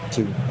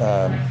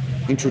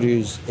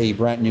introduce a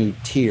brand new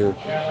tier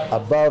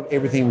above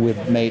everything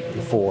we've made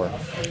before.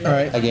 All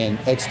right. Again,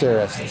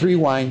 Xterra, 3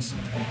 wines,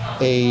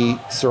 a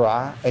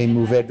Syrah, a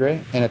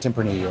Mourvedre, and a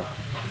Tempranillo.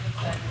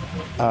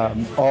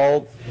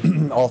 All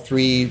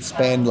 3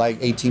 spend like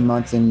 18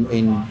 months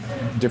in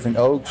different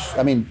oaks.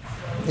 I mean,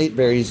 it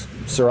varies.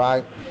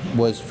 Syrah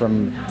was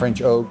from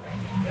French oak,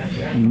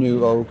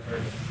 new oak.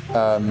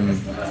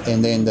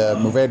 And then the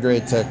Mourvedre,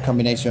 it's a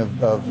combination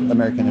of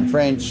American and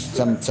French,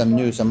 some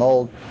new, some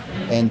old,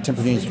 and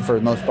Tempranillo is for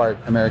the most part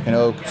American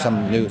oak,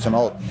 some new, some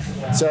old.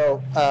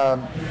 So,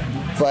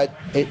 but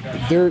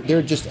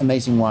they're just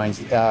amazing wines.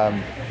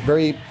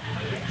 They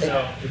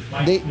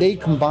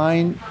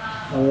combine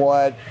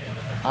what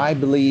I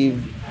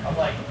believe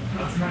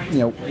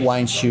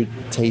wines should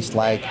taste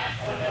like,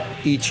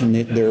 each in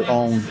their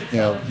own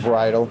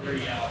varietal.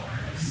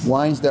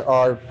 Wines that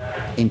are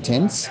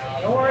intense,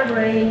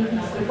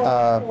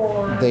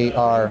 they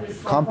are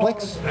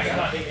complex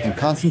and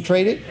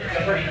concentrated,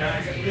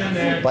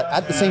 but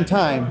at the same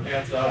time,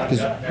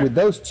 because with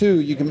those 2,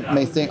 you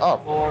may think,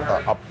 oh,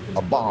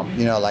 a bomb,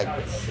 like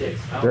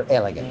they're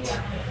elegant.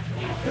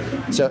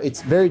 So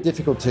it's very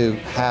difficult to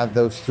have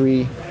those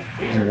 3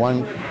 in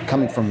one,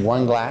 coming from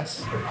one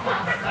glass.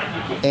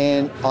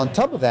 And on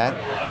top of that,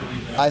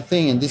 I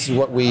think, and this is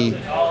what we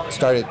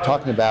started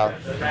talking about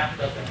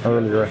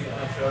earlier,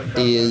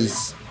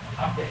 is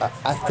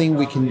I think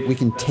we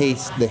can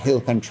taste the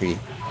hill country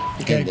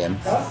in them.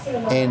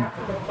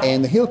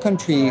 And the hill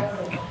country,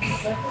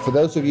 for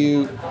those of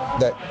you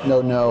that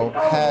don't know,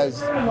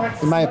 has,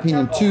 in my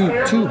opinion,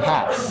 two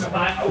halves.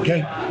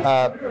 Okay.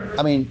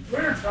 I mean,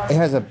 it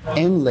has an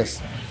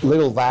endless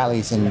little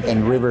valleys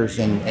and rivers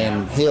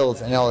and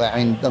hills and all that.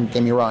 I mean, don't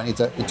get me wrong, it's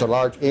a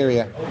large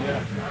area,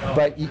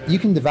 but you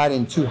can divide it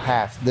in two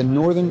halves: the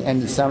northern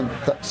and the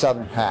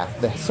southern half.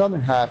 The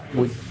southern half,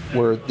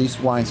 where these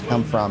wines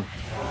come from,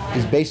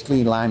 is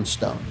basically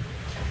limestone.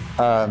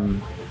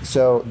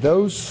 So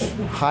those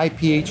high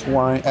pH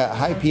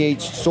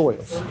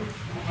soils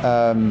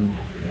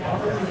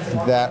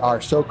that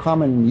are so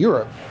common in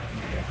Europe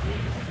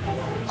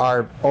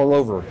are all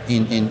over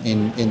in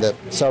the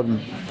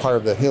southern part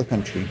of the hill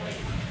country,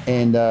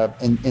 and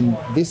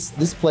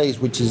this place,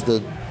 which is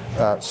the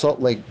Salt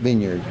Lake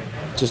Vineyard,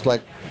 just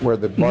like where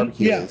the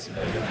barbecue is,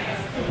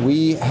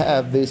 we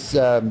have this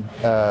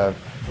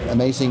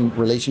amazing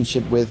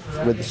relationship with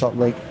the Salt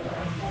Lake.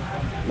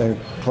 They're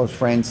close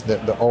friends. The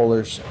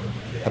Ohlers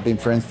have been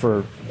friends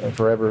for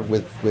forever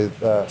with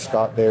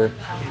Scott there,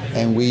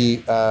 and we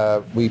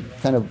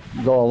kind of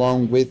go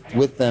along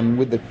with them,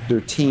 with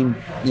their team,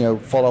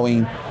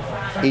 following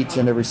each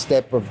and every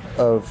step of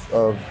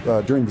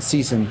during the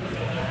season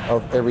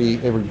of every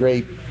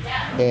grape,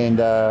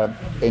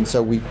 and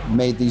so we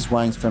made these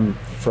wines from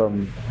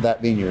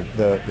that vineyard,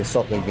 the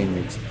Salt Lake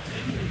Vineyards,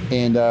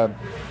 and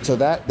so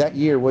that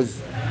year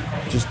was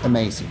just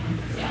amazing.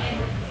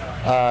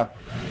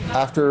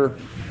 After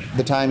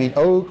the time in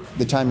oak,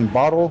 the time in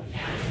bottle,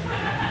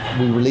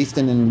 we released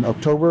them in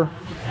October.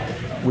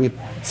 We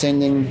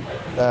send them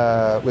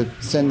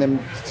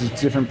to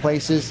different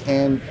places,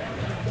 and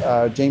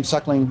James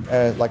Suckling,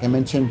 like I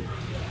mentioned,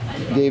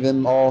 gave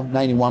them all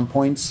 91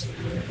 points,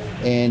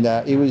 and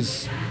it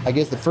was, I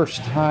guess, the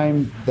first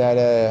time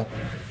that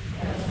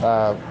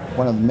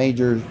one of the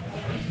major,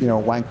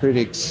 wine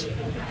critics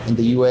in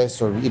the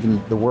U.S. or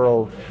even the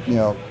world,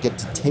 get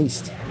to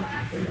taste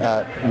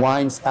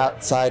wines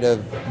outside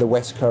of the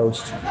West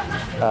Coast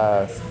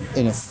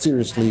in a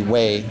seriously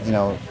way,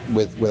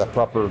 with a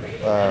proper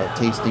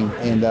tasting,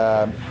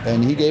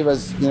 and he gave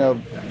us,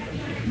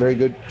 very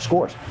good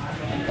scores,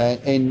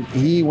 and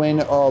he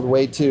went all the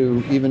way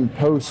to even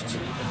post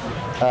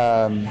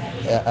an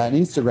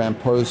Instagram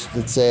post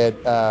that said,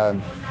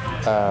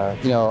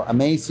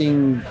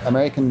 amazing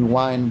American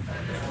wine,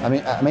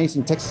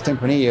 amazing Texas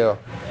Tempranillo.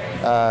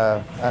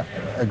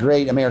 A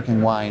great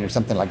American wine or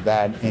something like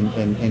that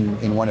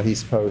in one of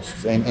his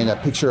posts, and a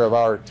picture of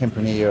our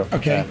Tempranillo.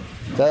 Okay.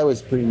 So that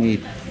was pretty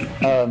neat.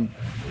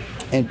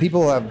 And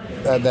people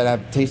that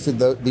have tasted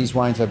these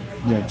wines have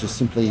just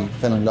simply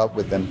fell in love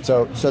with them.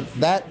 So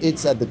that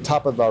it's at the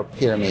top of our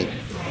pyramid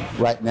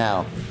right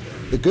now.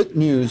 The good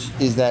news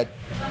is that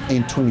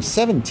in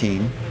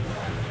 2017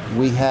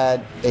 we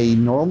had a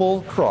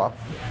normal crop,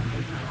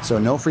 so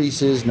no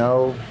freezes,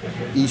 no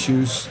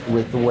issues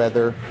with the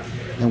weather.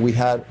 And we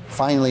had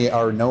finally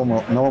our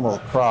normal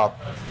crop,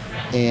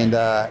 and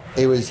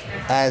it was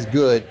as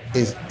good,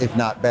 if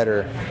not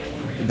better,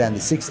 than the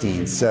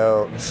 16.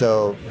 So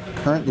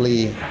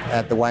currently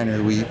at the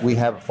winery, we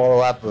have a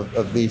follow-up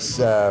of these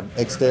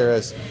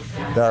Exteras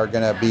that are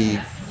going to be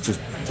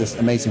just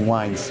amazing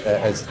wines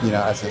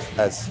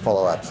as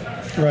follow-ups.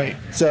 Right.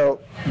 So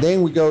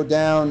then we go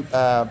down.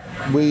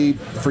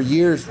 For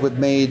years we've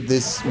made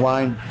this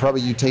wine.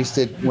 Probably you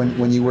tasted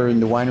when you were in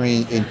the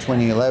winery in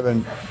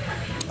 2011.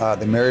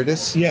 The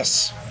Meritus.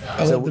 Yes,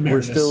 I so love the Meritus.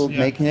 We're still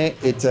making it.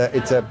 It's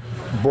a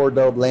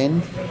Bordeaux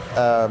blend,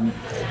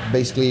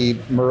 basically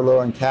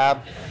Merlot and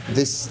Cab.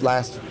 This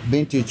last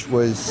vintage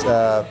was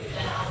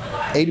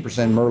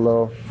 80%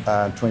 Merlot,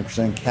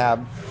 20%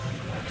 Cab,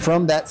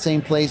 from that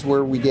same place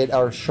where we get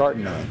our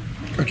Chardonnay.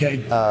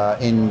 Okay.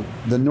 In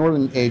the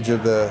northern edge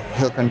of the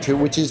hill country,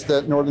 which is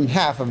the northern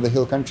half of the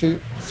hill country.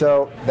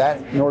 So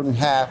that northern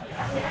half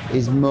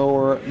is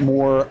more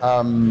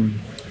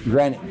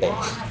granite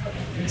based.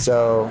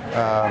 So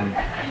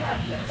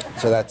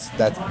that's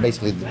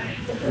basically the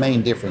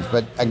main difference.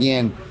 But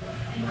again,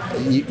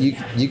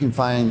 you can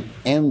find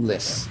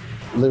endless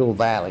little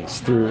valleys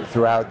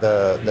throughout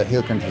the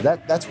hill country.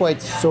 That's why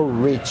it's so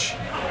rich.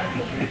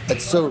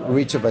 It's so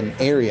rich of an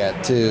area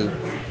to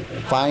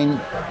find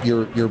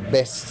your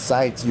best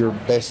sites, your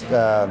best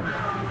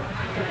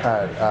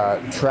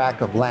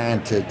track of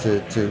land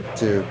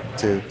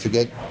to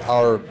get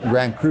our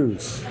Grand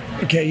Crus.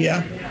 Okay.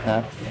 Yeah.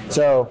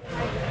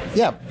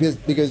 Yeah, because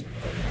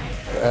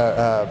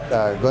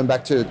going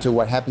back to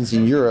what happens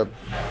in Europe,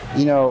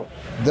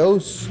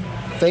 those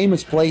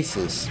famous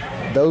places,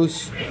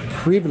 those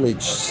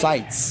privileged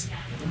sites,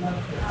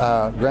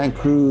 Grand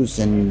Crus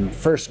and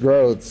First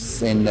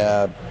Growths and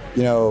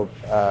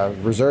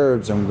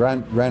reserves and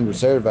Grand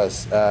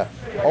Reservas,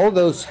 all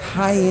those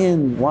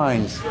high-end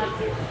wines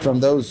from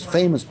those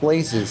famous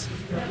places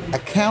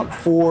account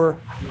for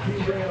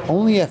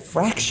only a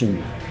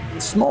fraction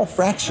small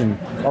fraction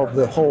of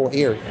the whole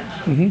area.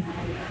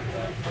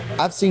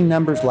 I've seen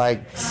numbers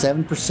like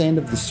 7%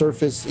 of the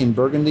surface in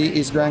Burgundy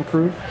is Grand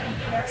Cru,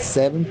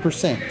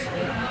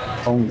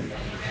 7% only.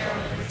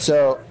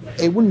 So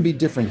it wouldn't be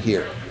different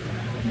here.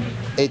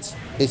 It's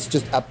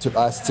just up to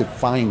us to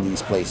find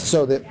these places.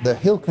 So the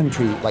hill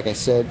country, like I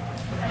said,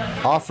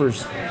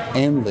 offers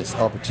endless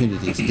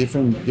opportunities,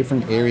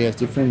 different areas,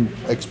 different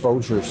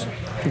exposures,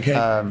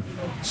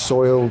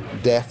 soil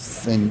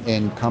depths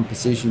and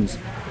compositions.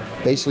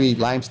 Basically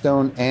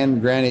limestone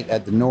and granite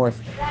at the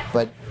north,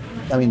 but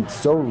I mean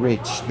so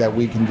rich that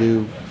we can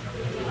do,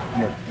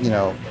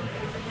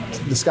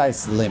 the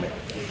sky's the limit.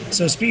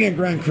 So speaking of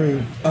Grand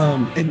Cru,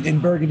 in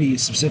Burgundy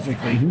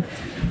specifically,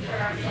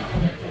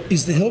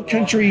 is the hill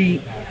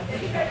country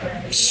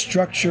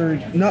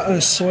structured not on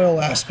a soil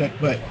aspect,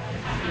 but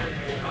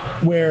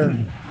where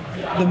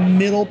the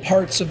middle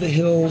parts of the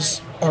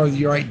hills are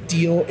your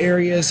ideal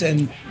areas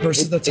and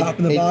versus the top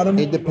and the bottom?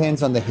 It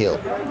depends on the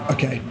hill.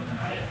 Okay.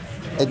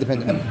 It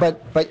depends,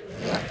 but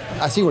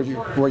I see where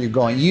you're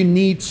going. You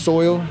need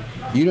soil.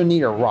 You don't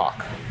need a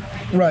rock.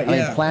 Right. I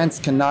mean, plants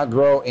cannot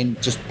grow in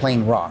just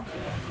plain rock,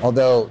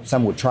 although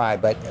some would try.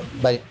 But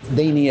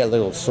they need a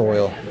little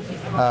soil.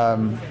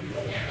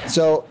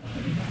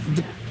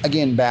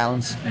 Again,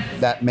 balance,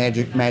 that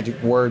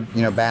magic word,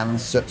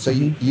 balance. So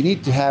you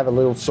need to have a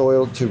little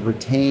soil to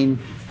retain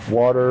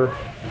water,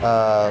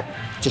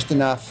 just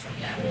enough,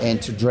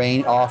 and to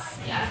drain off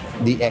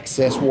the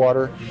excess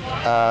water,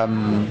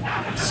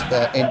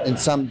 and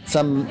some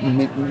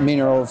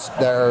minerals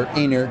that are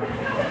inner,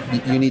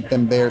 you need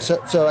them there.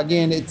 So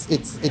again,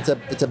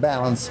 it's a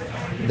balance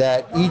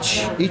that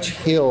each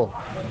hill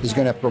is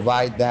going to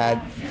provide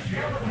that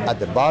at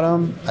the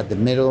bottom, at the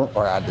middle,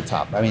 or at the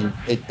top. I mean,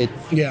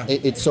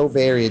 it's so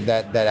varied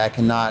that I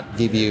cannot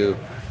give you,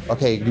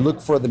 okay,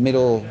 look for the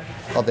middle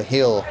of the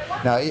hill.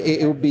 Now,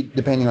 it will be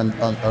depending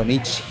on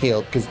each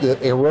hill, because the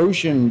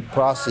erosion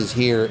process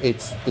here,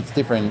 it's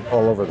different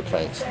all over the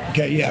place.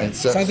 Okay, yeah.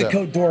 It's like the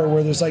Côte d'Or,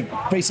 where there's like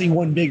basically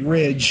one big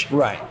ridge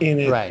in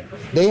it. Right.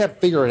 They have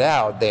figured it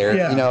out there,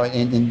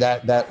 in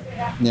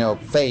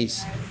that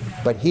face.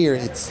 But here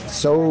it's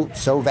so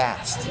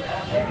vast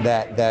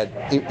that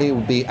it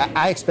would be.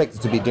 I expect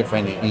it to be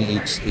different in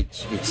each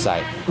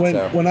site.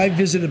 When I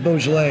visited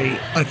Beaujolais,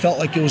 I felt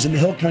like it was in the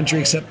hill country,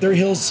 except their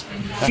hills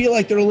feel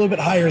like they're a little bit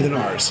higher than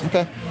ours.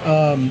 Okay.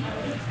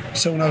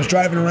 So when I was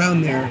driving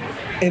around there,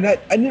 and I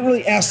didn't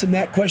really ask them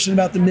that question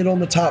about the middle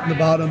and the top and the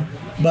bottom,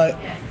 but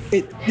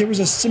there was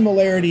a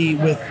similarity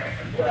with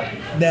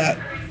that.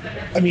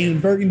 I mean, in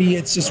Burgundy,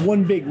 it's just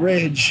one big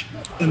ridge.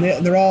 And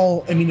they're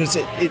all, I mean, it's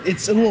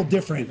a little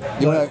different.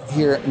 You want to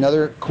hear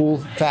another cool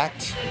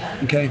fact?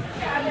 Okay.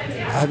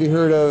 Have you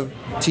heard of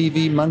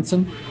T.V.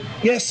 Munson?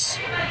 Yes.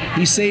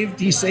 He saved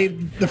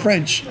the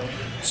French.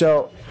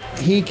 So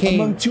he came...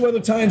 Among two other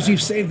times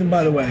you've saved them,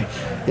 by the way.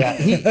 Yeah,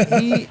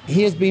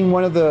 he has been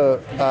one of the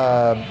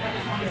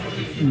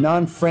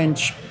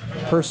non-French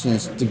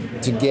persons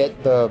to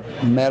get the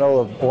Medal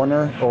of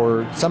Honor,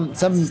 or some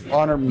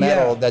honor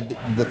medal that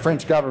the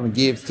French government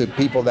gives to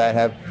people that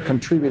have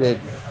contributed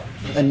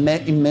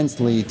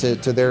immensely to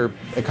their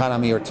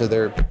economy or to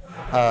their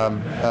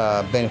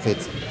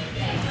benefits.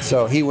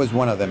 So he was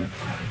one of them.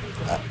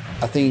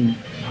 I think,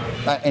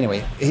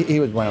 anyway, he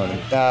was one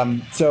of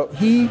them. So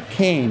he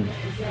came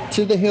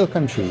to the hill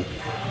country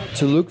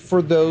to look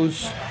for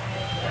those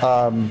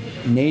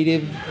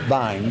native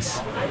vines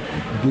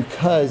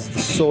because the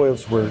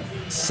soils were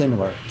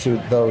similar to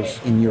those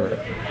in Europe.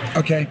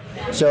 Okay.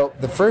 So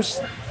the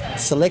first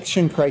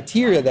selection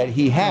criteria that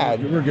he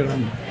had... We're good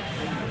on...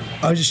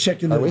 I was just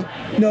checking. Are we?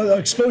 No, the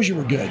exposure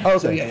were good. Okay.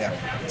 So, yeah.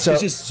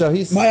 So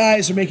he's... My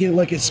eyes are making it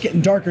look it's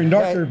getting darker and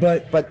darker,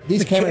 right. But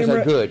these cameras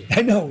are good.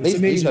 I know, it's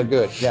amazing. These are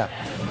good, yeah.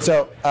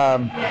 So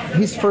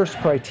his first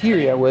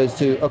criteria was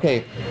to,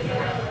 okay,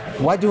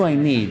 what do I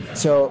need?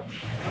 So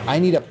I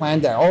need a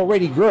plant that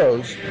already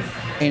grows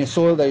in a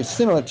soil that is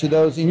similar to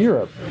those in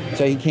Europe.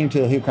 So he came to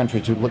the hill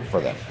country to look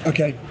for them.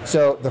 Okay.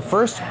 So the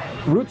first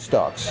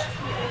rootstocks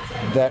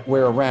that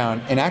were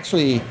around, and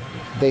actually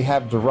they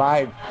have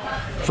derived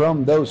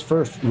from those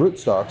first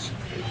rootstocks,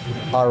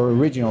 are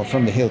original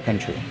from the hill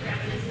country.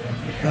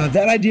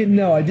 That I didn't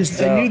know. I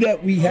knew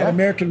that we had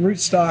American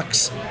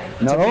rootstocks.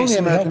 Not only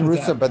American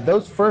rootstocks, but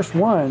those first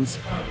ones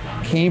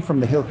came from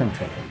the hill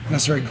country.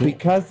 That's very cool.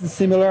 Because the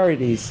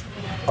similarities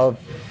of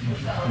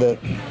the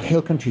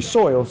hill country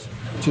soils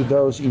to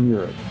those in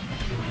Europe.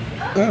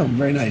 Oh,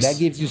 very nice. That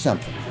gives you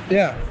something.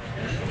 Yeah,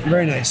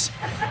 very nice.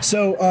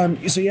 So,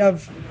 you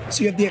have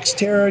the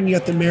Xterra and you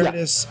got the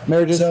Meredith. Yeah,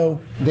 Meredith. So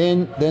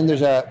then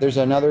there's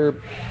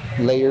another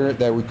layer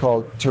that we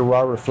call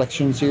terroir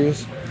reflection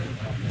series.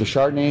 The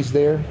Chardonnay's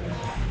there,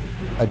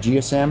 a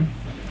GSM,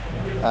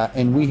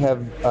 and we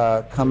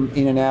have come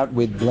in and out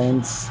with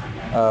blends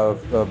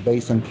of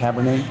based on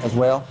Cabernet as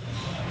well.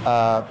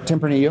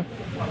 Tempranillo.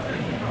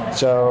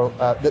 So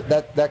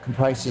that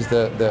comprises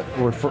the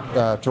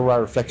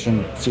terroir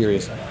reflection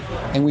series,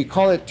 and we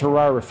call it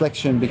terroir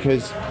reflection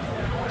because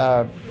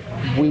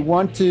we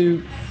want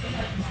to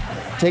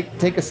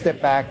take a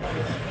step back,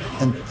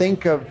 and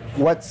think of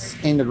what's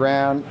in the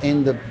ground,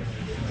 in the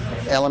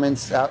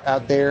elements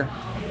out there.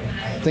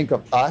 Think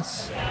of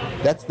us.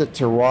 That's the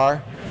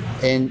terroir,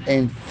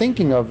 and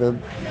thinking of it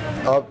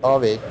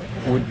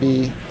would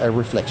be a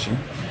reflection.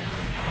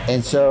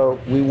 And so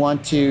we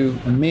want to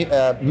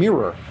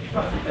mirror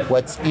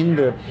what's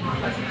in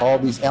all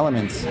these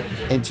elements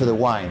into the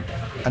wine,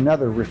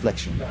 another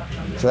reflection.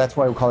 So that's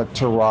why we call it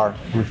terroir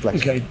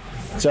reflection. Okay.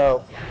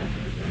 So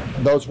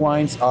those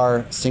wines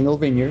are single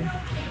vineyard,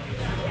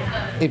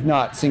 if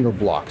not single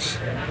blocks,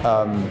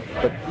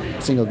 but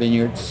single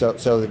vineyards. So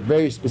they're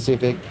very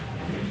specific.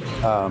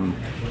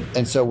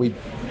 And so we,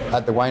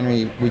 at the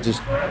winery, we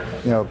just,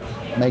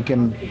 make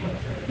them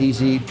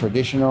easy,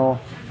 traditional,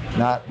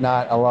 not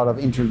a lot of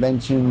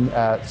intervention.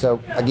 So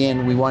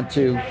again, we want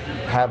to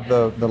have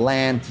the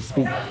land to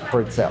speak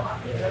for itself.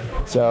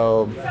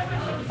 So,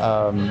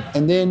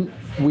 and then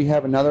we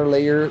have another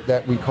layer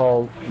that we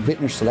call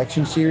Vintner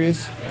Selection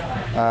Series.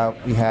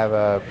 We have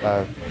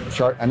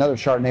another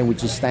Chardonnay,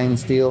 which is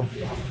stainless steel,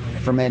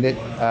 fermented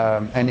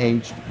and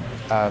aged,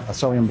 a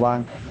Sauvignon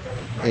Blanc,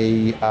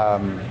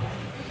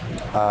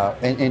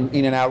 and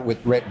in and out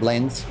with red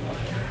blends.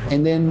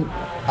 And then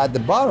at the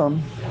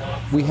bottom,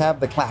 we have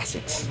the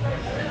classics.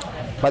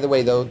 By the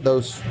way,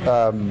 those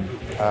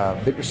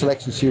Vintner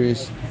Selection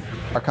Series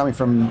are coming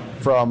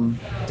from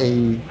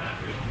a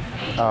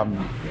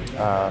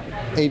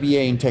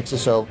AVA in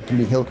Texas, so it can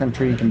be Hill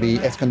Country, it can be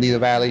Escondido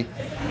Valley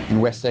in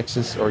West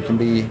Texas, or it can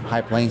be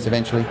High Plains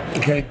eventually.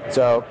 Okay.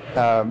 So,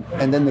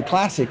 and then the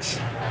classics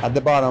at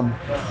the bottom,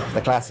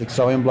 the classic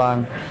Sauvignon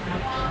Blanc,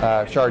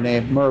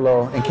 Chardonnay,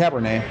 Merlot, and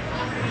Cabernet,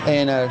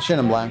 and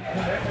Chenin Blanc,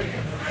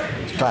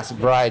 classic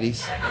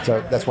varieties.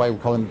 So that's why we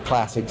call them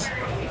classics.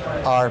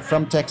 Are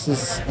from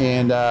Texas,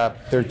 and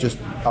they're just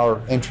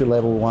our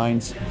entry-level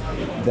wines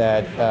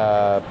that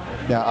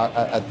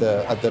at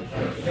the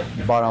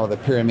bottom of the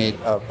pyramid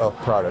of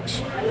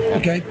products.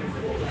 Okay.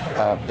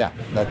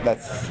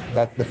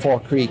 That's the Fall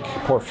Creek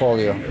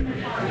portfolio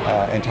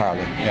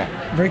entirely.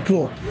 Yeah. Very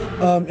cool.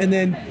 And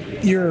then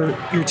your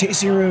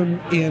tasting room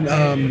in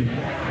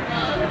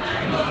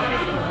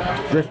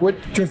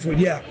Driftwood,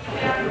 yeah.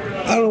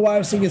 I don't know why I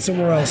was thinking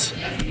somewhere else.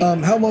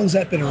 How long has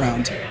that been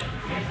around?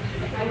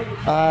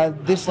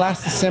 This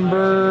last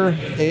December,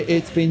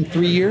 it's been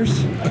 3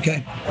 years.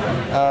 Okay.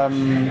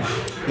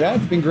 Yeah,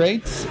 it's been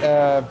great.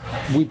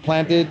 We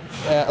planted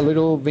a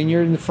little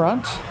vineyard in the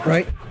front.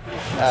 Right.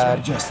 So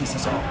adjust this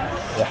is all.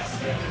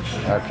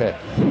 Yeah. Okay.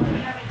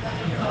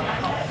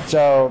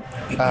 So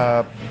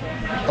a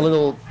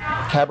little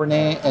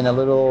Cabernet and a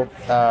little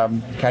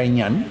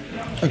Carignan.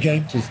 Okay.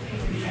 Which is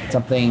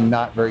something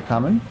not very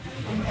common,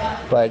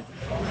 but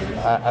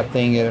I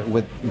think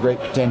with great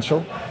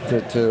potential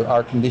to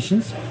our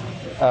conditions.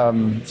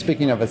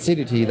 Speaking of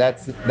acidity,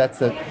 that's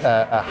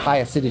a high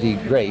acidity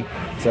grape.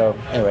 So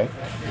anyway,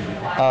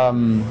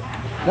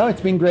 no,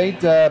 it's been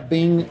great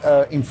being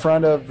in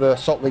front of the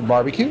Salt Lake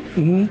Barbecue.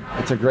 Mm-hmm.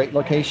 It's a great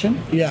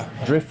location. Yeah,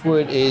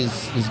 Driftwood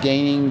is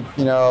gaining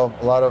a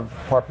lot of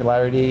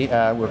popularity.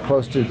 We're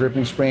close to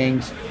Dripping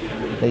Springs.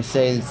 They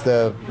say it's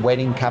the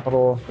wedding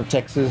capital of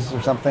Texas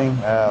or something.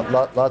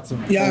 Lots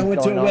of I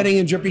went to a wedding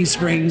in Dripping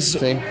Springs.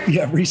 See?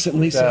 Yeah,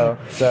 recently. So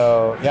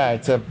yeah,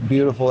 it's a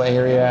beautiful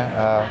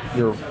area.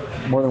 You're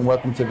more than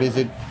welcome to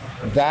visit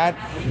that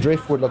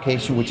Driftwood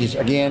location, which is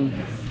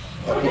again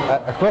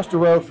across the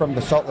road from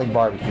the Salt Lake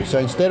Barbecue. So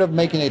instead of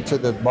making it to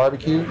the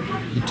barbecue,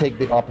 you take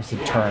the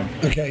opposite turn.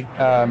 Okay.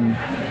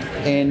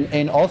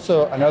 And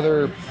also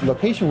another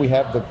location we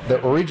have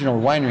the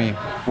original winery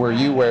where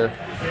you were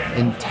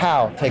in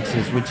Taos,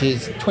 Texas, which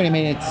is 20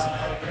 minutes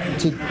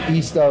to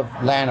east of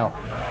Llano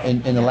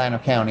in the Llano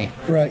County.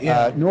 Right.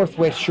 Yeah.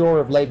 Northwest shore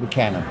of Lake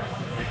Buchanan.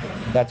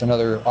 That's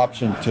another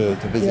option to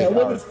visit. Yeah, a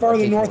little bit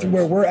farther north of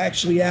where we're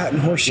actually at in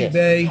Horseshoe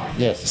Bay.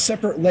 Yes.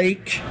 Separate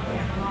lake,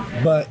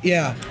 but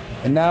yeah.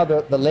 And now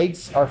the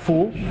lakes are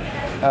full.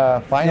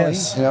 Finally,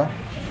 Yes.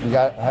 We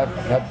got have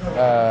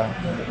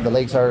the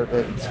lakes are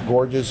it's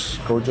gorgeous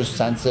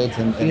sunsets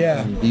and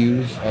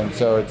views, and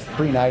so it's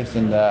pretty nice.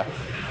 And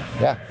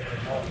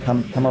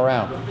come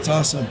around. It's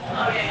awesome.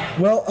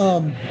 Well,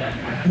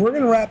 we're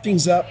gonna wrap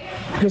things up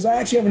because I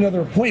actually have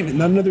another appointment,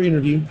 not another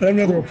interview, but I have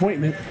another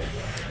appointment.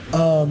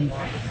 And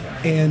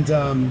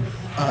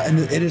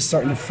it is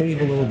starting to fade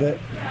a little bit.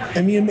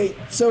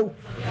 So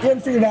you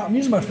haven't figured out. I'm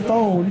using my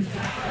phone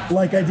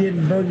like I did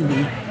in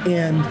Burgundy,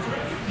 and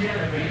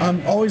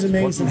I'm always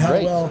amazed at how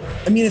well.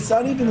 It's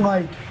not even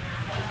like.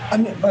 I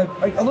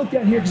look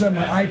down here because I have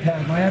my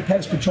iPad. My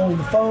iPad's controlling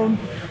the phone.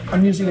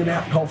 I'm using an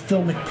app called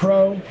Filmic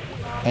Pro.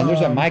 And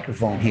there's a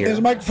microphone here. There's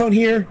a microphone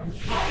here.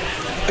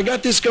 I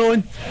got this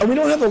going. And we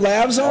don't have the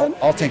lavs on.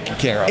 I'll take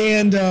care of.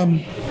 And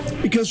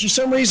because for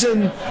some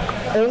reason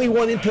only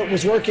one input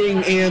was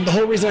working, and the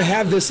whole reason I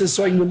have this is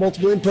so I can do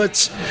multiple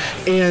inputs.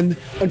 And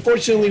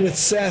unfortunately with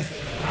Seth,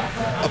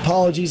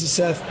 apologies to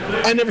Seth,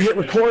 I never hit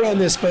record on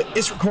this, but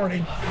it's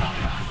recording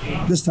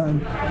this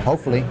time.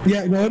 Hopefully.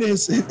 Yeah, no, it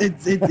is.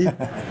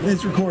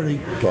 It's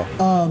recording. Okay.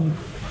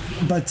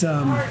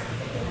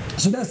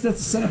 So that's the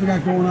setup I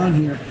got going on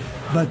here.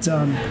 But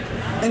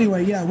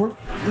anyway, yeah, we're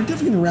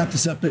definitely gonna wrap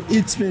this up, but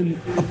it's been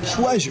a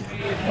pleasure.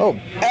 Oh,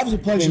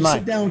 Absolute pleasure to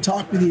sit down and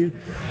talk with you.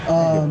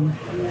 And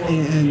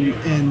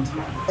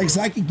like I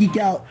said, I could geek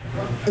out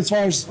as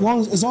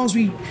long as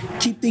we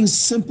keep things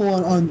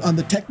simple on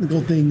the technical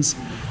things.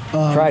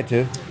 Try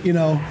to. You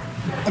know,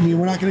 I mean,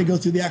 we're not going to go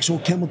through the actual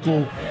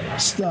chemical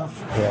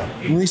stuff. Yeah.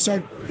 When you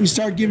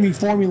start giving me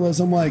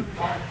formulas, I'm like,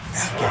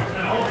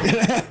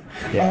 okay.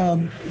 Yeah.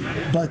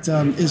 But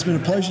it's been a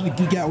pleasure to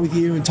geek out with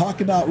you and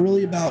talk about the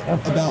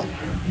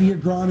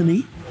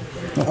agronomy,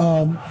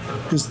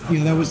 because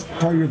that was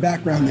part of your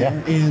background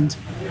there, and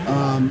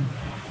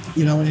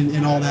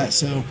and all that.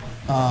 So,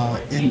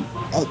 I'm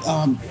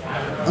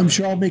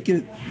sure I'll make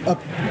it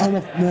up. I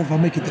don't know if I'll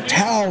make it to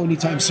Tao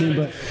anytime soon,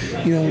 but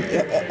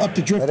up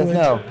to Driftwood. Let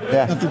us know.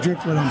 Yeah. Up to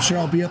Driftwood. I'm sure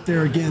I'll be up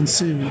there again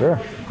soon. Sure.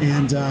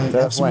 And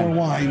have some more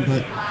wine.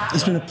 But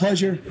it's been a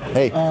pleasure.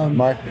 Hey,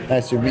 Mark,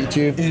 nice to meet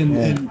you.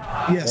 And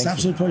yes,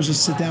 absolute pleasure to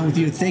sit down with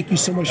you. Thank you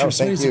so much for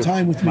spending some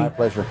time with me. My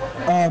pleasure.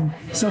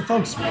 So,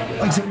 folks,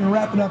 like I said, we're going to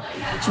wrap it up.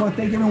 Just want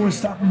to thank everyone for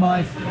stopping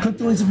by. Click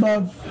the links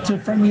above to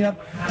friend me up.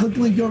 Click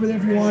the link over there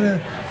if you want to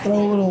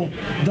throw little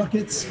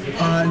ducats.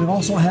 And we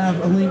also have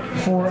a link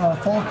for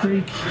Fall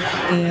Creek.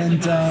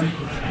 And,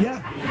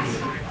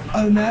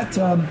 other than that,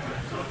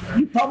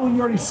 you probably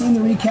already seen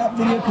the recap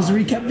video, because the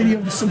recap video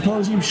of the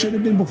Symposium should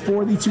have been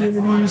before the 2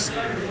 interviews.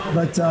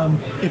 But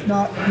if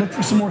not, look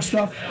for some more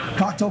stuff.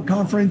 Cocktail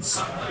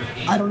Conference.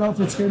 I don't know if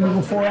it's going to be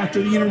before or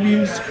after the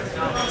interviews.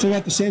 So we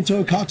got the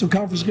Santo Cocktail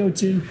Conference to go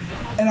to.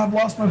 And I've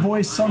lost my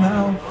voice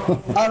somehow.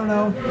 I don't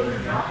know.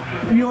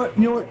 You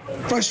know what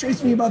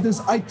frustrates me about this?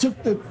 I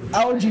took the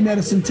allergy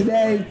medicine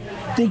today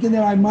thinking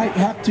that I might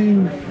have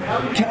to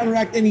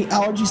counteract any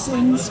allergy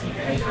things.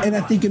 And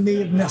I think it may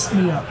have messed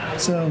me up.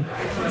 So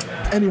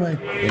anyway.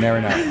 You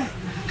never know.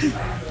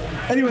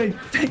 Anyway,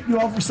 thank you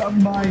all for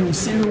stopping by, and we'll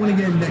see everyone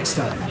again next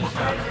time.